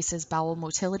increases bowel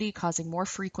motility, causing more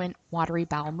frequent watery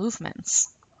bowel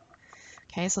movements.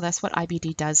 Okay, so that's what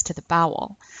IBD does to the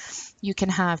bowel. You can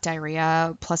have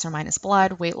diarrhea, plus or minus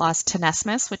blood, weight loss,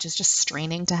 tenesmus, which is just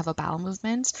straining to have a bowel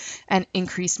movement, and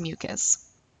increased mucus.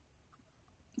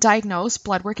 Diagnose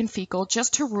blood work and fecal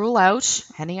just to rule out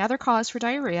any other cause for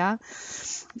diarrhea.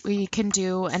 We can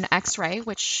do an x-ray,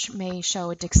 which may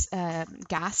show a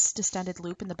gas distended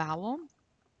loop in the bowel.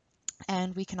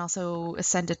 And we can also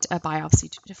send it a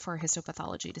biopsy for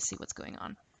histopathology to see what's going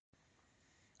on.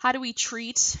 How do we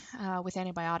treat with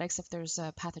antibiotics if there's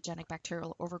a pathogenic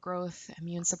bacterial overgrowth,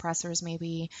 immune suppressors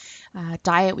maybe?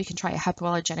 Diet, we can try a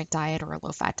hypoallergenic diet or a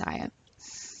low-fat diet.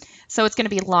 So it's going to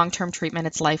be long-term treatment.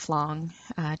 It's lifelong.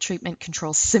 Treatment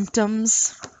controls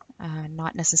symptoms,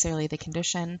 not necessarily the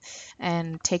condition,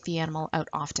 and take the animal out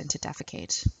often to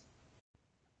defecate.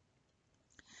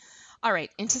 All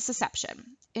right, intussusception.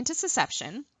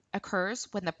 Intussusception occurs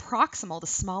when the proximal, the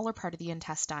smaller part of the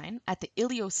intestine, at the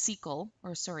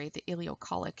the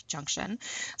ileocolic junction.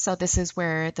 So this is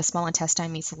where the small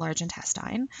intestine meets the large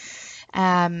intestine.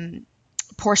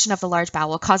 Portion of the large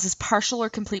bowel causes partial or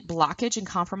complete blockage and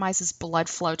compromises blood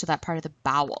flow to that part of the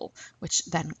bowel, which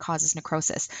then causes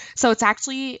necrosis. So it's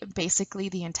actually basically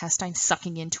the intestine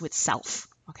sucking into itself.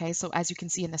 Okay, so as you can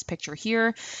see in this picture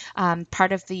here,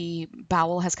 part of the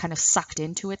bowel has kind of sucked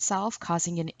into itself,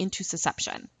 causing an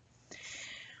intussusception.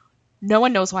 No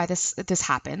one knows why this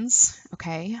happens,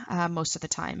 okay, most of the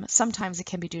time. Sometimes it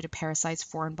can be due to parasites,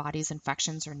 foreign bodies,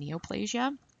 infections, or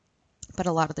neoplasia. But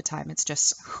a lot of the time it's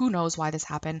just who knows why this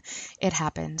happened. It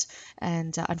happened.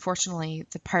 And unfortunately,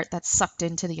 the part that's sucked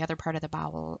into the other part of the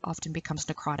bowel often becomes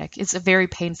necrotic. It's a very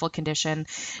painful condition,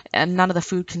 and none of the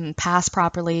food can pass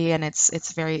properly. And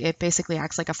it basically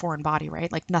acts like a foreign body,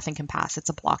 right? Like nothing can pass.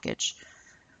 It's a blockage.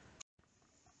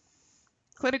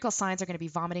 Clinical signs are going to be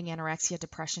vomiting, anorexia,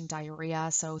 depression, diarrhea,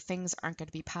 so things aren't going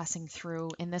to be passing through.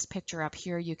 In this picture up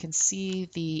here, you can see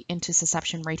the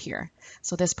intussusception right here.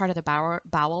 So this part of the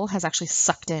bowel has actually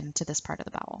sucked into this part of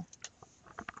the bowel.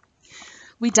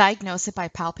 We diagnose it by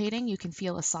palpating. You can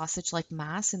feel a sausage-like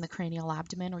mass in the cranial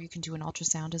abdomen, or you can do an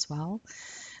ultrasound as well.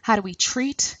 How do we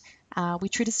treat? We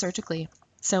treat it surgically.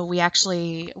 So we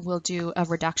actually will do a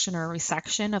reduction or a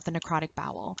resection of the necrotic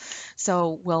bowel.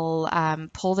 So we'll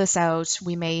pull this out.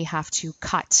 We may have to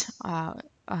cut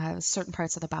certain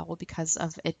parts of the bowel because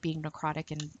of it being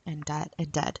necrotic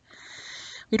and dead.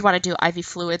 We'd want to do IV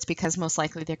fluids because most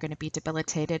likely they're going to be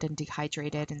debilitated and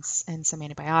dehydrated, and some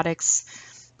antibiotics.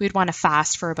 We'd want to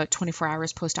fast for about 24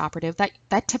 hours post-operative.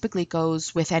 That typically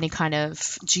goes with any kind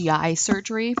of GI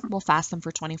surgery. We'll fast them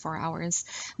for 24 hours.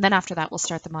 And then after that, we'll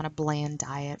start them on a bland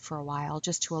diet for a while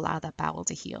just to allow that bowel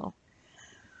to heal.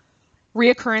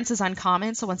 Reoccurrence is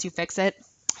uncommon, so once you fix it,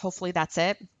 hopefully that's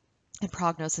it. And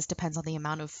prognosis depends on the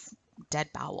amount of dead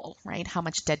bowel, right? How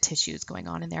much dead tissue is going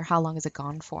on in there? How long is it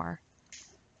gone for?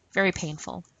 Very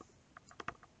painful.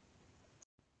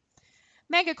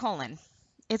 Megacolon.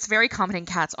 It's very common in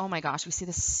cats. Oh my gosh, we see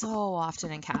this so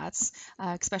often in cats,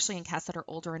 especially in cats that are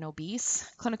older and obese.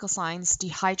 Clinical signs: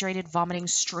 dehydrated, vomiting,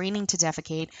 straining to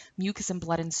defecate, mucus and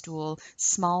blood in stool,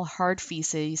 small hard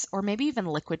feces, or maybe even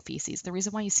liquid feces. The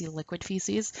reason why you see liquid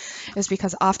feces is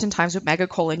because oftentimes with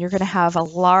megacolon, you're going to have a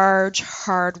large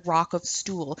hard rock of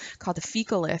stool called the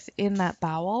fecalith in that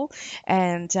bowel,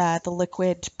 and the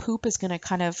liquid poop is going to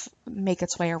kind of make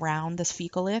its way around this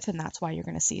fecalith, and that's why you're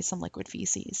going to see some liquid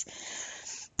feces.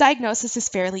 Diagnosis is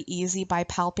fairly easy by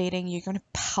palpating. You're going to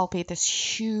palpate this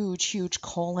huge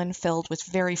colon filled with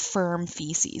very firm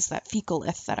feces, that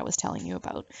fecalith that I was telling you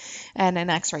about. And an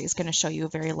x-ray is going to show you a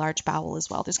very large bowel as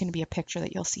well. There's going to be a picture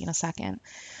that you'll see in a second.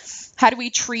 How do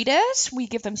we treat it? We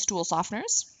give them stool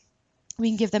softeners. We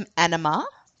can give them enema.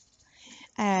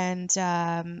 And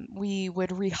we would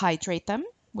rehydrate them,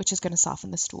 which is going to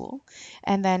soften the stool,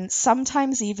 and then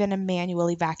sometimes even a manual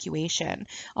evacuation.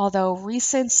 Although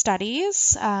recent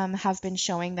studies have been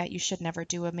showing that you should never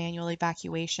do a manual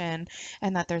evacuation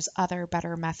and that there's other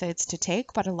better methods to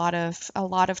take, but a lot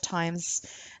of times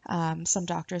some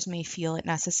doctors may feel it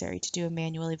necessary to do a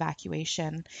manual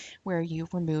evacuation where you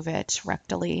remove it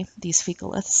rectally, these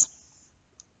fecaliths.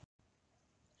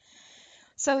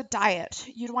 So diet,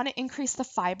 you'd want to increase the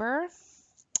fiber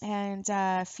and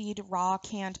feed raw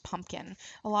canned pumpkin.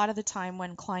 A lot of the time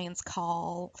when clients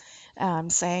call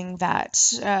saying that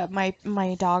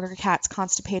my dog or cat's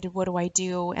constipated, what do I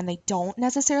do? And they don't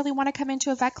necessarily want to come into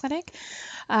a vet clinic,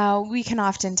 we can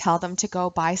often tell them to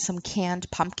go buy some canned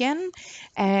pumpkin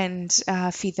and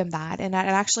feed them that. And it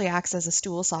actually acts as a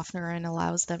stool softener and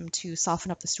allows them to soften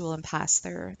up the stool and pass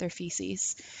their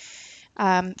feces.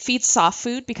 Feed soft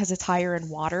food because it's higher in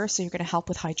water, so you're going to help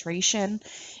with hydration,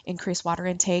 increase water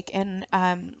intake. And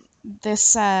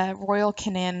this Royal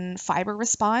Canin fiber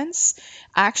response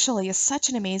actually is such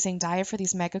an amazing diet for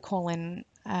these megacolon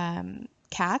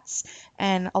cats.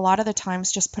 And a lot of the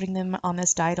times just putting them on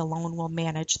this diet alone will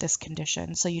manage this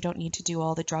condition. So you don't need to do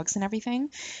all the drugs and everything.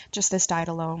 Just this diet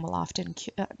alone will often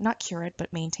not cure it,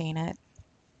 but maintain it.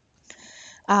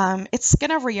 It's going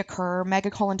to reoccur.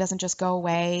 Megacolon doesn't just go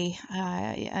away,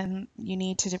 and you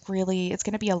need to really, it's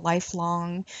going to be a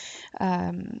lifelong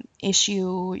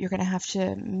issue. You're going to have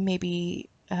to maybe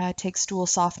take stool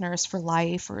softeners for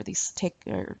life, or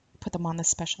put them on this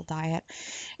special diet.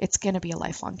 It's going to be a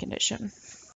lifelong condition.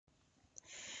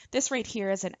 This right here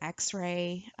is an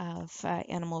x-ray of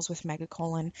animals with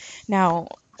megacolon. Now,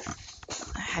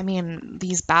 I mean,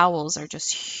 these bowels are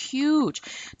just huge.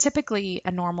 Typically,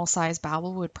 a normal sized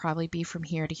bowel would probably be from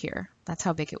here to here. That's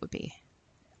how big it would be.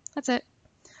 That's it.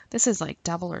 This is like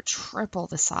double or triple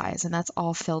the size, and that's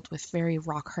all filled with very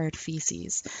rock-hard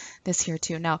feces. This here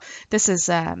too. Now, this is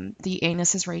the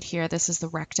anus is right here. This is the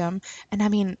rectum. And I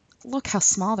mean, look how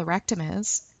small the rectum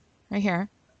is right here.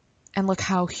 And look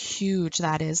how huge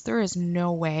that is. There is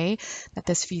no way that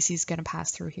this feces is going to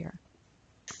pass through here.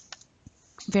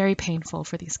 Very painful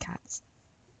for these cats.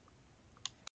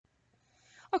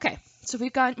 Okay, so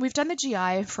we've done the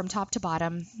GI from top to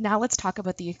bottom. Now let's talk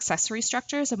about the accessory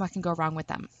structures and what can go wrong with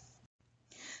them.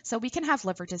 So we can have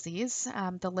liver disease.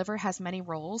 The liver has many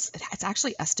roles. It's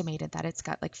actually estimated that it's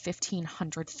got like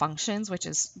 1,500 functions, which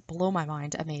is, blow my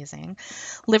mind, amazing.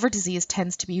 Liver disease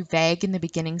tends to be vague in the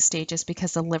beginning stages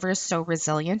because the liver is so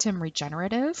resilient and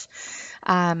regenerative.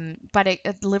 But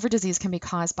liver disease can be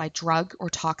caused by drug or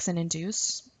toxin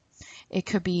induced. It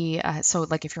could be, so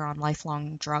like if you're on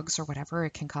lifelong drugs or whatever,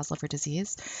 it can cause liver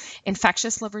disease.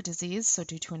 Infectious liver disease, so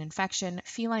due to an infection.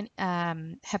 Feline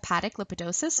hepatic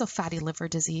lipidosis, so fatty liver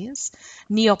disease.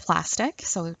 Neoplastic,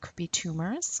 so it could be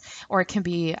tumors. Or it can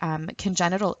be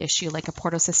congenital issue, like a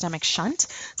portosystemic shunt.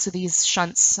 So these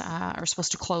shunts are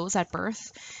supposed to close at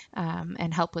birth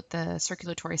and help with the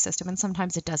circulatory system, and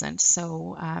sometimes it doesn't.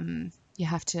 So you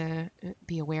have to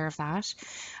be aware of that.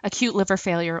 Acute liver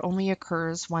failure only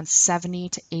occurs once 70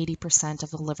 to 80% of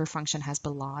the liver function has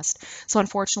been lost. So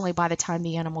unfortunately, by the time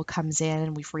the animal comes in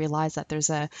and we've realized that there's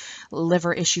a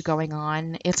liver issue going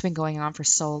on, it's been going on for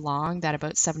so long that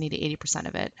about 70 to 80%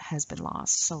 of it has been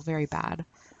lost. So very bad.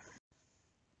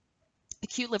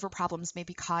 Acute liver problems may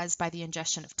be caused by the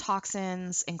ingestion of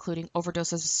toxins, including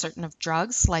overdoses of certain of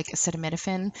drugs like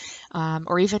acetaminophen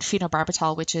or even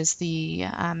phenobarbital, which is the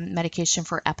medication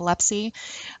for epilepsy.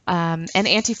 And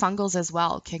antifungals as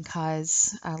well can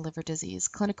cause liver disease.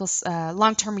 Clinical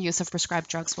long-term use of prescribed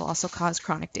drugs will also cause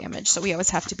chronic damage, so we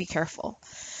always have to be careful.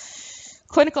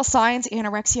 Clinical signs: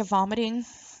 anorexia, vomiting,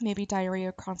 maybe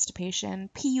diarrhea, constipation,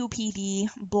 PUPD,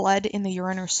 blood in the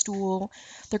urine or stool.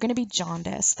 They're going to be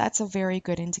jaundice. That's a very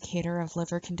good indicator of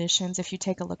liver conditions. If you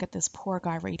take a look at this poor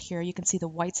guy right here, you can see the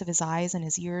whites of his eyes and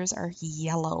his ears are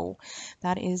yellow.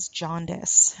 That is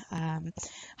jaundice.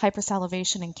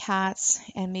 Hypersalivation in cats,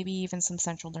 and maybe even some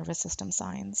central nervous system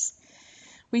signs.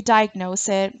 We diagnose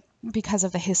it because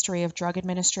of the history of drug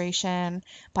administration,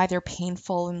 by their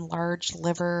painful enlarged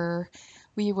liver.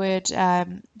 We would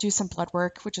do some blood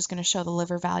work, which is going to show the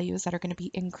liver values that are going to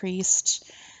be increased.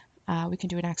 We can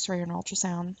do an x-ray or an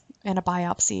ultrasound and a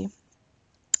biopsy,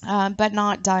 but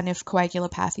not done if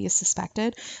coagulopathy is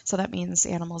suspected. So that means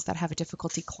animals that have a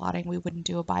difficulty clotting, we wouldn't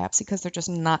do a biopsy because they're just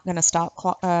not going to stop.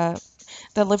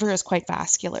 The liver is quite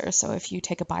vascular, so if you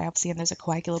take a biopsy and there's a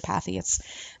coagulopathy,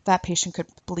 that patient could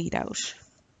bleed out.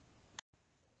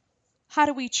 How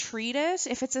do we treat it?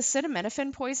 If it's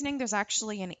acetaminophen poisoning, there's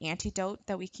actually an antidote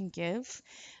that we can give.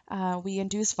 We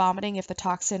induce vomiting if the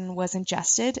toxin was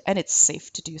ingested, and it's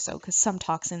safe to do so because some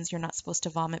toxins you're not supposed to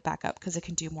vomit back up because it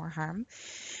can do more harm.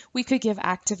 We could give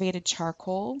activated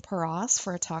charcoal, paros,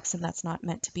 for a toxin that's not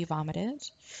meant to be vomited.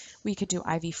 We could do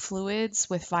IV fluids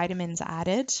with vitamins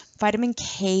added. Vitamin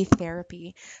K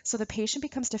therapy. So the patient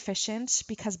becomes deficient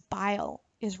because bile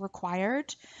is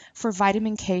required for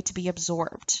vitamin K to be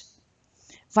absorbed.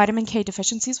 Vitamin K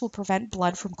deficiencies will prevent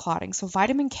blood from clotting. So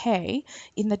vitamin K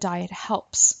in the diet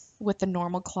helps with the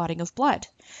normal clotting of blood.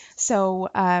 So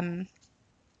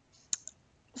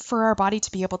for our body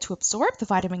to be able to absorb the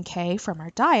vitamin K from our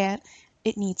diet,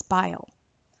 it needs bile.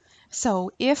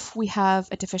 So if we have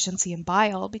a deficiency in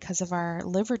bile because of our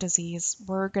liver disease,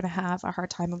 we're going to have a hard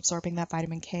time absorbing that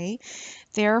vitamin K.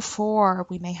 Therefore,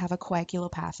 we may have a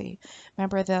coagulopathy.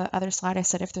 Remember the other slide I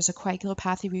said if there's a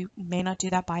coagulopathy, we may not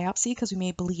do that biopsy because we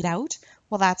may bleed out.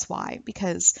 Well, that's why,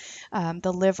 because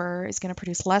the liver is going to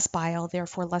produce less bile,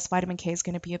 therefore less vitamin K is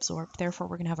going to be absorbed. Therefore,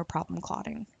 we're going to have a problem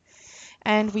clotting.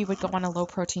 And we would go on a low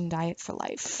protein diet for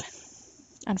life.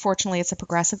 Unfortunately, it's a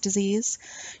progressive disease,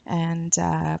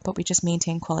 but we just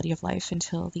maintain quality of life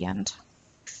until the end.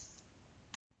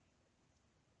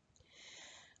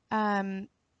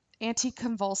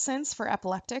 Anticonvulsants for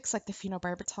epileptics, like the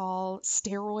phenobarbital,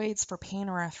 steroids for pain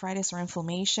or arthritis or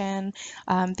inflammation.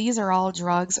 These are all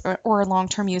drugs, or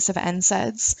long-term use of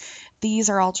NSAIDs. These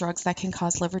are all drugs that can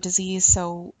cause liver disease.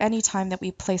 So anytime that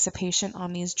we place a patient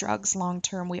on these drugs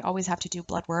long-term, we always have to do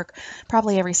blood work,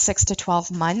 probably every 6 to 12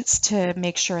 months to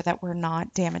make sure that we're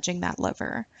not damaging that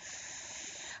liver.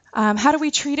 How do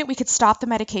we treat it? We could stop the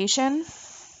medication.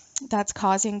 that's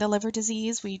causing the liver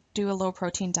disease, we do a low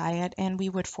protein diet and we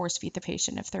would force feed the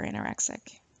patient if they're anorexic.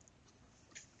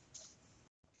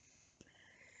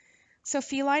 So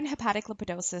feline hepatic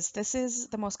lipidosis, this is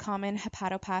the most common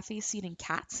hepatopathy seen in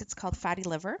cats. It's called fatty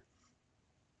liver.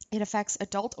 It affects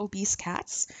adult obese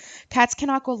cats. Cats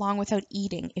cannot go long without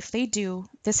eating. If they do,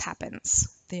 this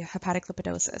happens, the hepatic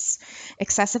lipidosis.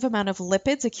 Excessive amount of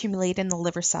lipids accumulate in the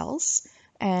liver cells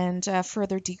and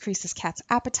further decreases cat's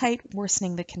appetite,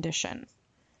 worsening the condition.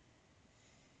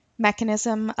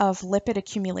 Mechanism of lipid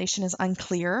accumulation is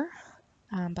unclear,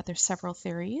 but there's several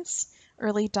theories.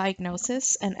 Early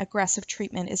diagnosis and aggressive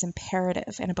treatment is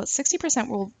imperative, and about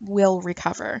 60% will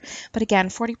recover. But again,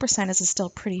 40% is a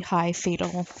still pretty high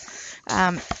fatal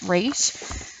rate.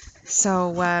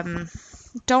 So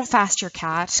don't fast your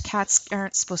cat. Cats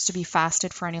aren't supposed to be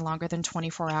fasted for any longer than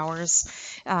 24 hours.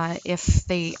 If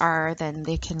they are, then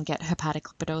they can get hepatic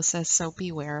lipidosis, so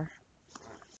beware.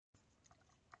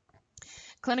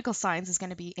 Clinical signs is going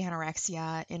to be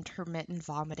anorexia, intermittent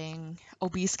vomiting.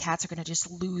 Obese cats are going to just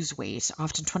lose weight,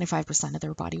 often 25% of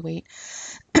their body weight.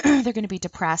 They're going to be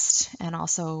depressed and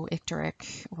also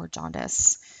icteric or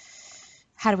jaundice.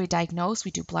 How do we diagnose?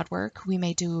 We do blood work. We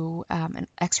may do an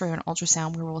X-ray or an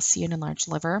ultrasound where we'll see an enlarged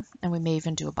liver, and we may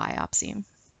even do a biopsy.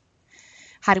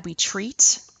 How do we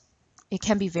treat? It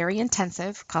can be very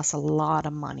intensive, costs a lot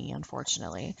of money,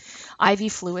 unfortunately.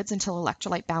 IV fluids until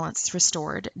electrolyte balance is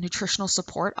restored. Nutritional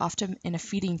support, often in a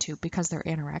feeding tube because they're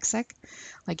anorexic,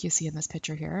 like you see in this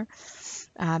picture here.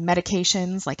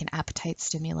 Medications like an appetite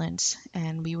stimulant,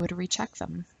 and we would recheck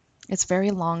them. It's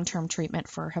very long-term treatment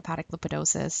for hepatic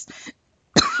lipidosis.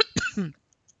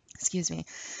 Excuse me,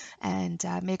 and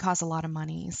may cost a lot of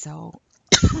money, so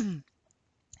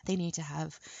they need to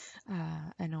have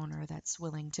an owner that's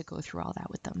willing to go through all that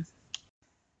with them.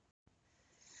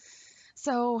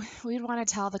 So we'd want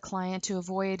to tell the client to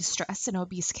avoid stress in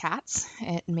obese cats.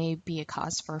 It may be a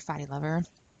cause for fatty liver.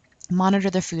 Monitor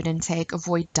their food intake,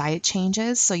 avoid diet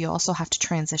changes, so you also have to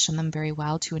transition them very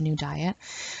well to a new diet.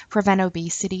 Prevent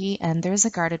obesity, and there's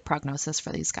a guarded prognosis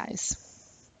for these guys.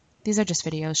 These are just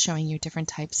videos showing you different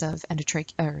types of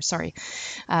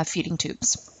feeding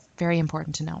tubes. Very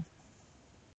important to know.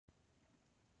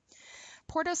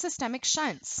 Portosystemic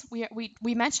shunts.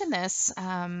 We mentioned this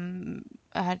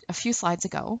a few slides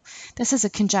ago. This is a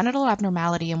congenital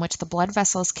abnormality in which the blood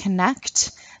vessels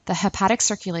connect the hepatic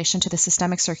circulation to the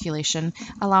systemic circulation,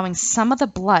 allowing some of the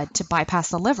blood to bypass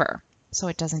the liver so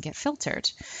it doesn't get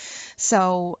filtered.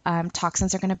 So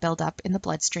toxins are going to build up in the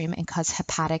bloodstream and cause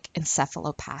hepatic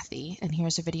encephalopathy. And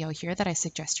here's a video here that I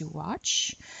suggest you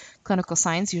watch. Clinical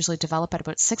signs usually develop at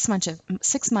about 6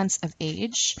 months of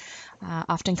age.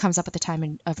 Often comes up at the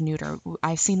time of neuter.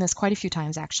 I've seen this quite a few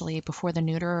times actually before the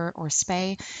neuter or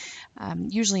spay.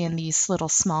 Usually in these little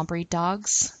small breed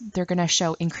dogs, they're going to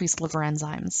show increased liver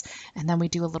enzymes. And then we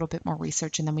do a little bit more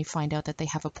research and then we find out that they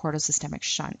have a portosystemic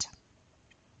shunt.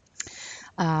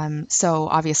 So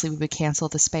obviously we would cancel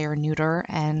the spay or neuter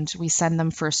and we send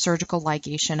them for surgical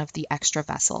ligation of the extra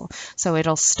vessel. So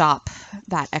it'll stop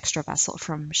that extra vessel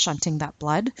from shunting that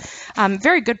blood.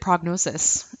 Very good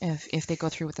prognosis if they go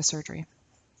through with the surgery.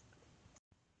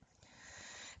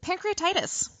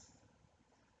 Pancreatitis.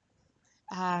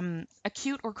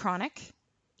 Acute or chronic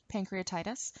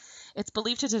pancreatitis. It's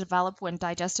believed to develop when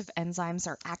digestive enzymes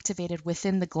are activated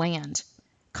within the gland,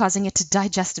 causing it to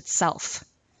digest itself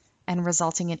and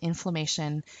resulting in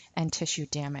inflammation and tissue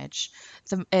damage.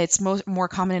 It's more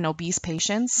common in obese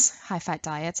patients. High-fat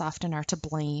diets often are to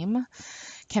blame.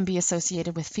 Can be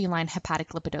associated with feline hepatic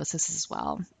lipidosis as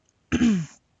well.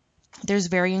 There's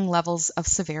varying levels of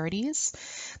severities.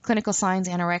 Clinical signs,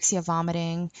 anorexia,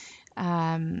 vomiting,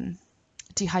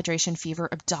 dehydration, fever,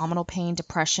 abdominal pain,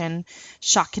 depression.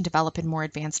 Shock can develop in more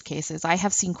advanced cases. I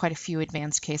have seen quite a few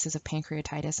advanced cases of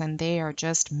pancreatitis and they are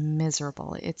just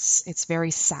miserable. It's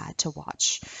very sad to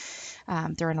watch.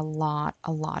 They're in a lot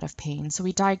of pain. So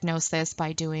we diagnose this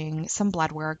by doing some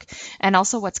blood work and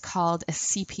also what's called a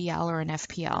CPL or an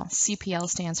FPL. CPL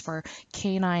stands for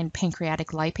canine pancreatic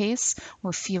lipase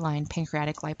or feline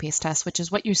pancreatic lipase test, which is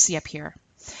what you see up here.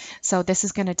 So this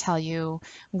is going to tell you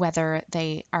whether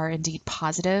they are indeed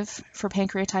positive for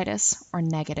pancreatitis or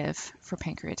negative for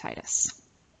pancreatitis.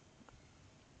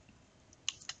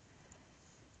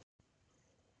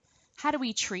 How do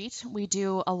we treat? We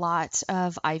do a lot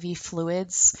of IV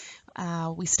fluids.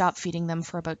 We stop feeding them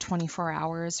for about 24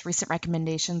 hours. Recent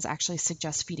recommendations actually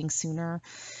suggest feeding sooner.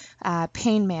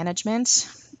 Pain management.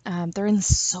 They're in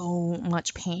so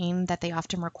much pain that they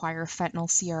often require fentanyl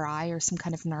CRI or some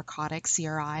kind of narcotic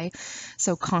CRI,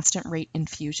 so constant rate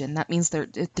infusion. That means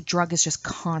the drug is just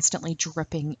constantly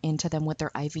dripping into them with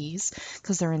their IVs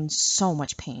because they're in so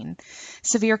much pain.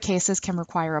 Severe cases can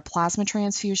require a plasma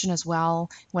transfusion as well.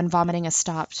 When vomiting is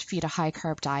stopped, feed a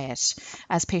high-carb diet.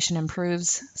 As patient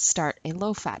improves, start a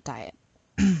low-fat diet.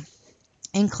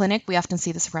 In clinic, we often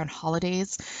see this around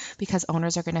holidays because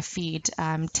owners are going to feed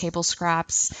table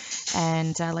scraps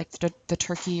and like the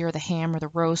turkey or the ham or the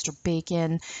roast or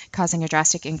bacon, causing a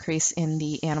drastic increase in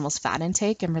the animal's fat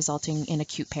intake and resulting in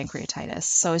acute pancreatitis.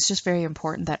 So it's just very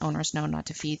important that owners know not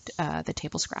to feed the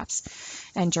table scraps.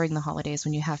 And during the holidays,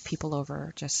 when you have people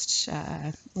over, just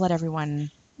let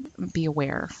everyone be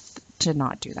aware to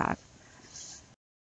not do that.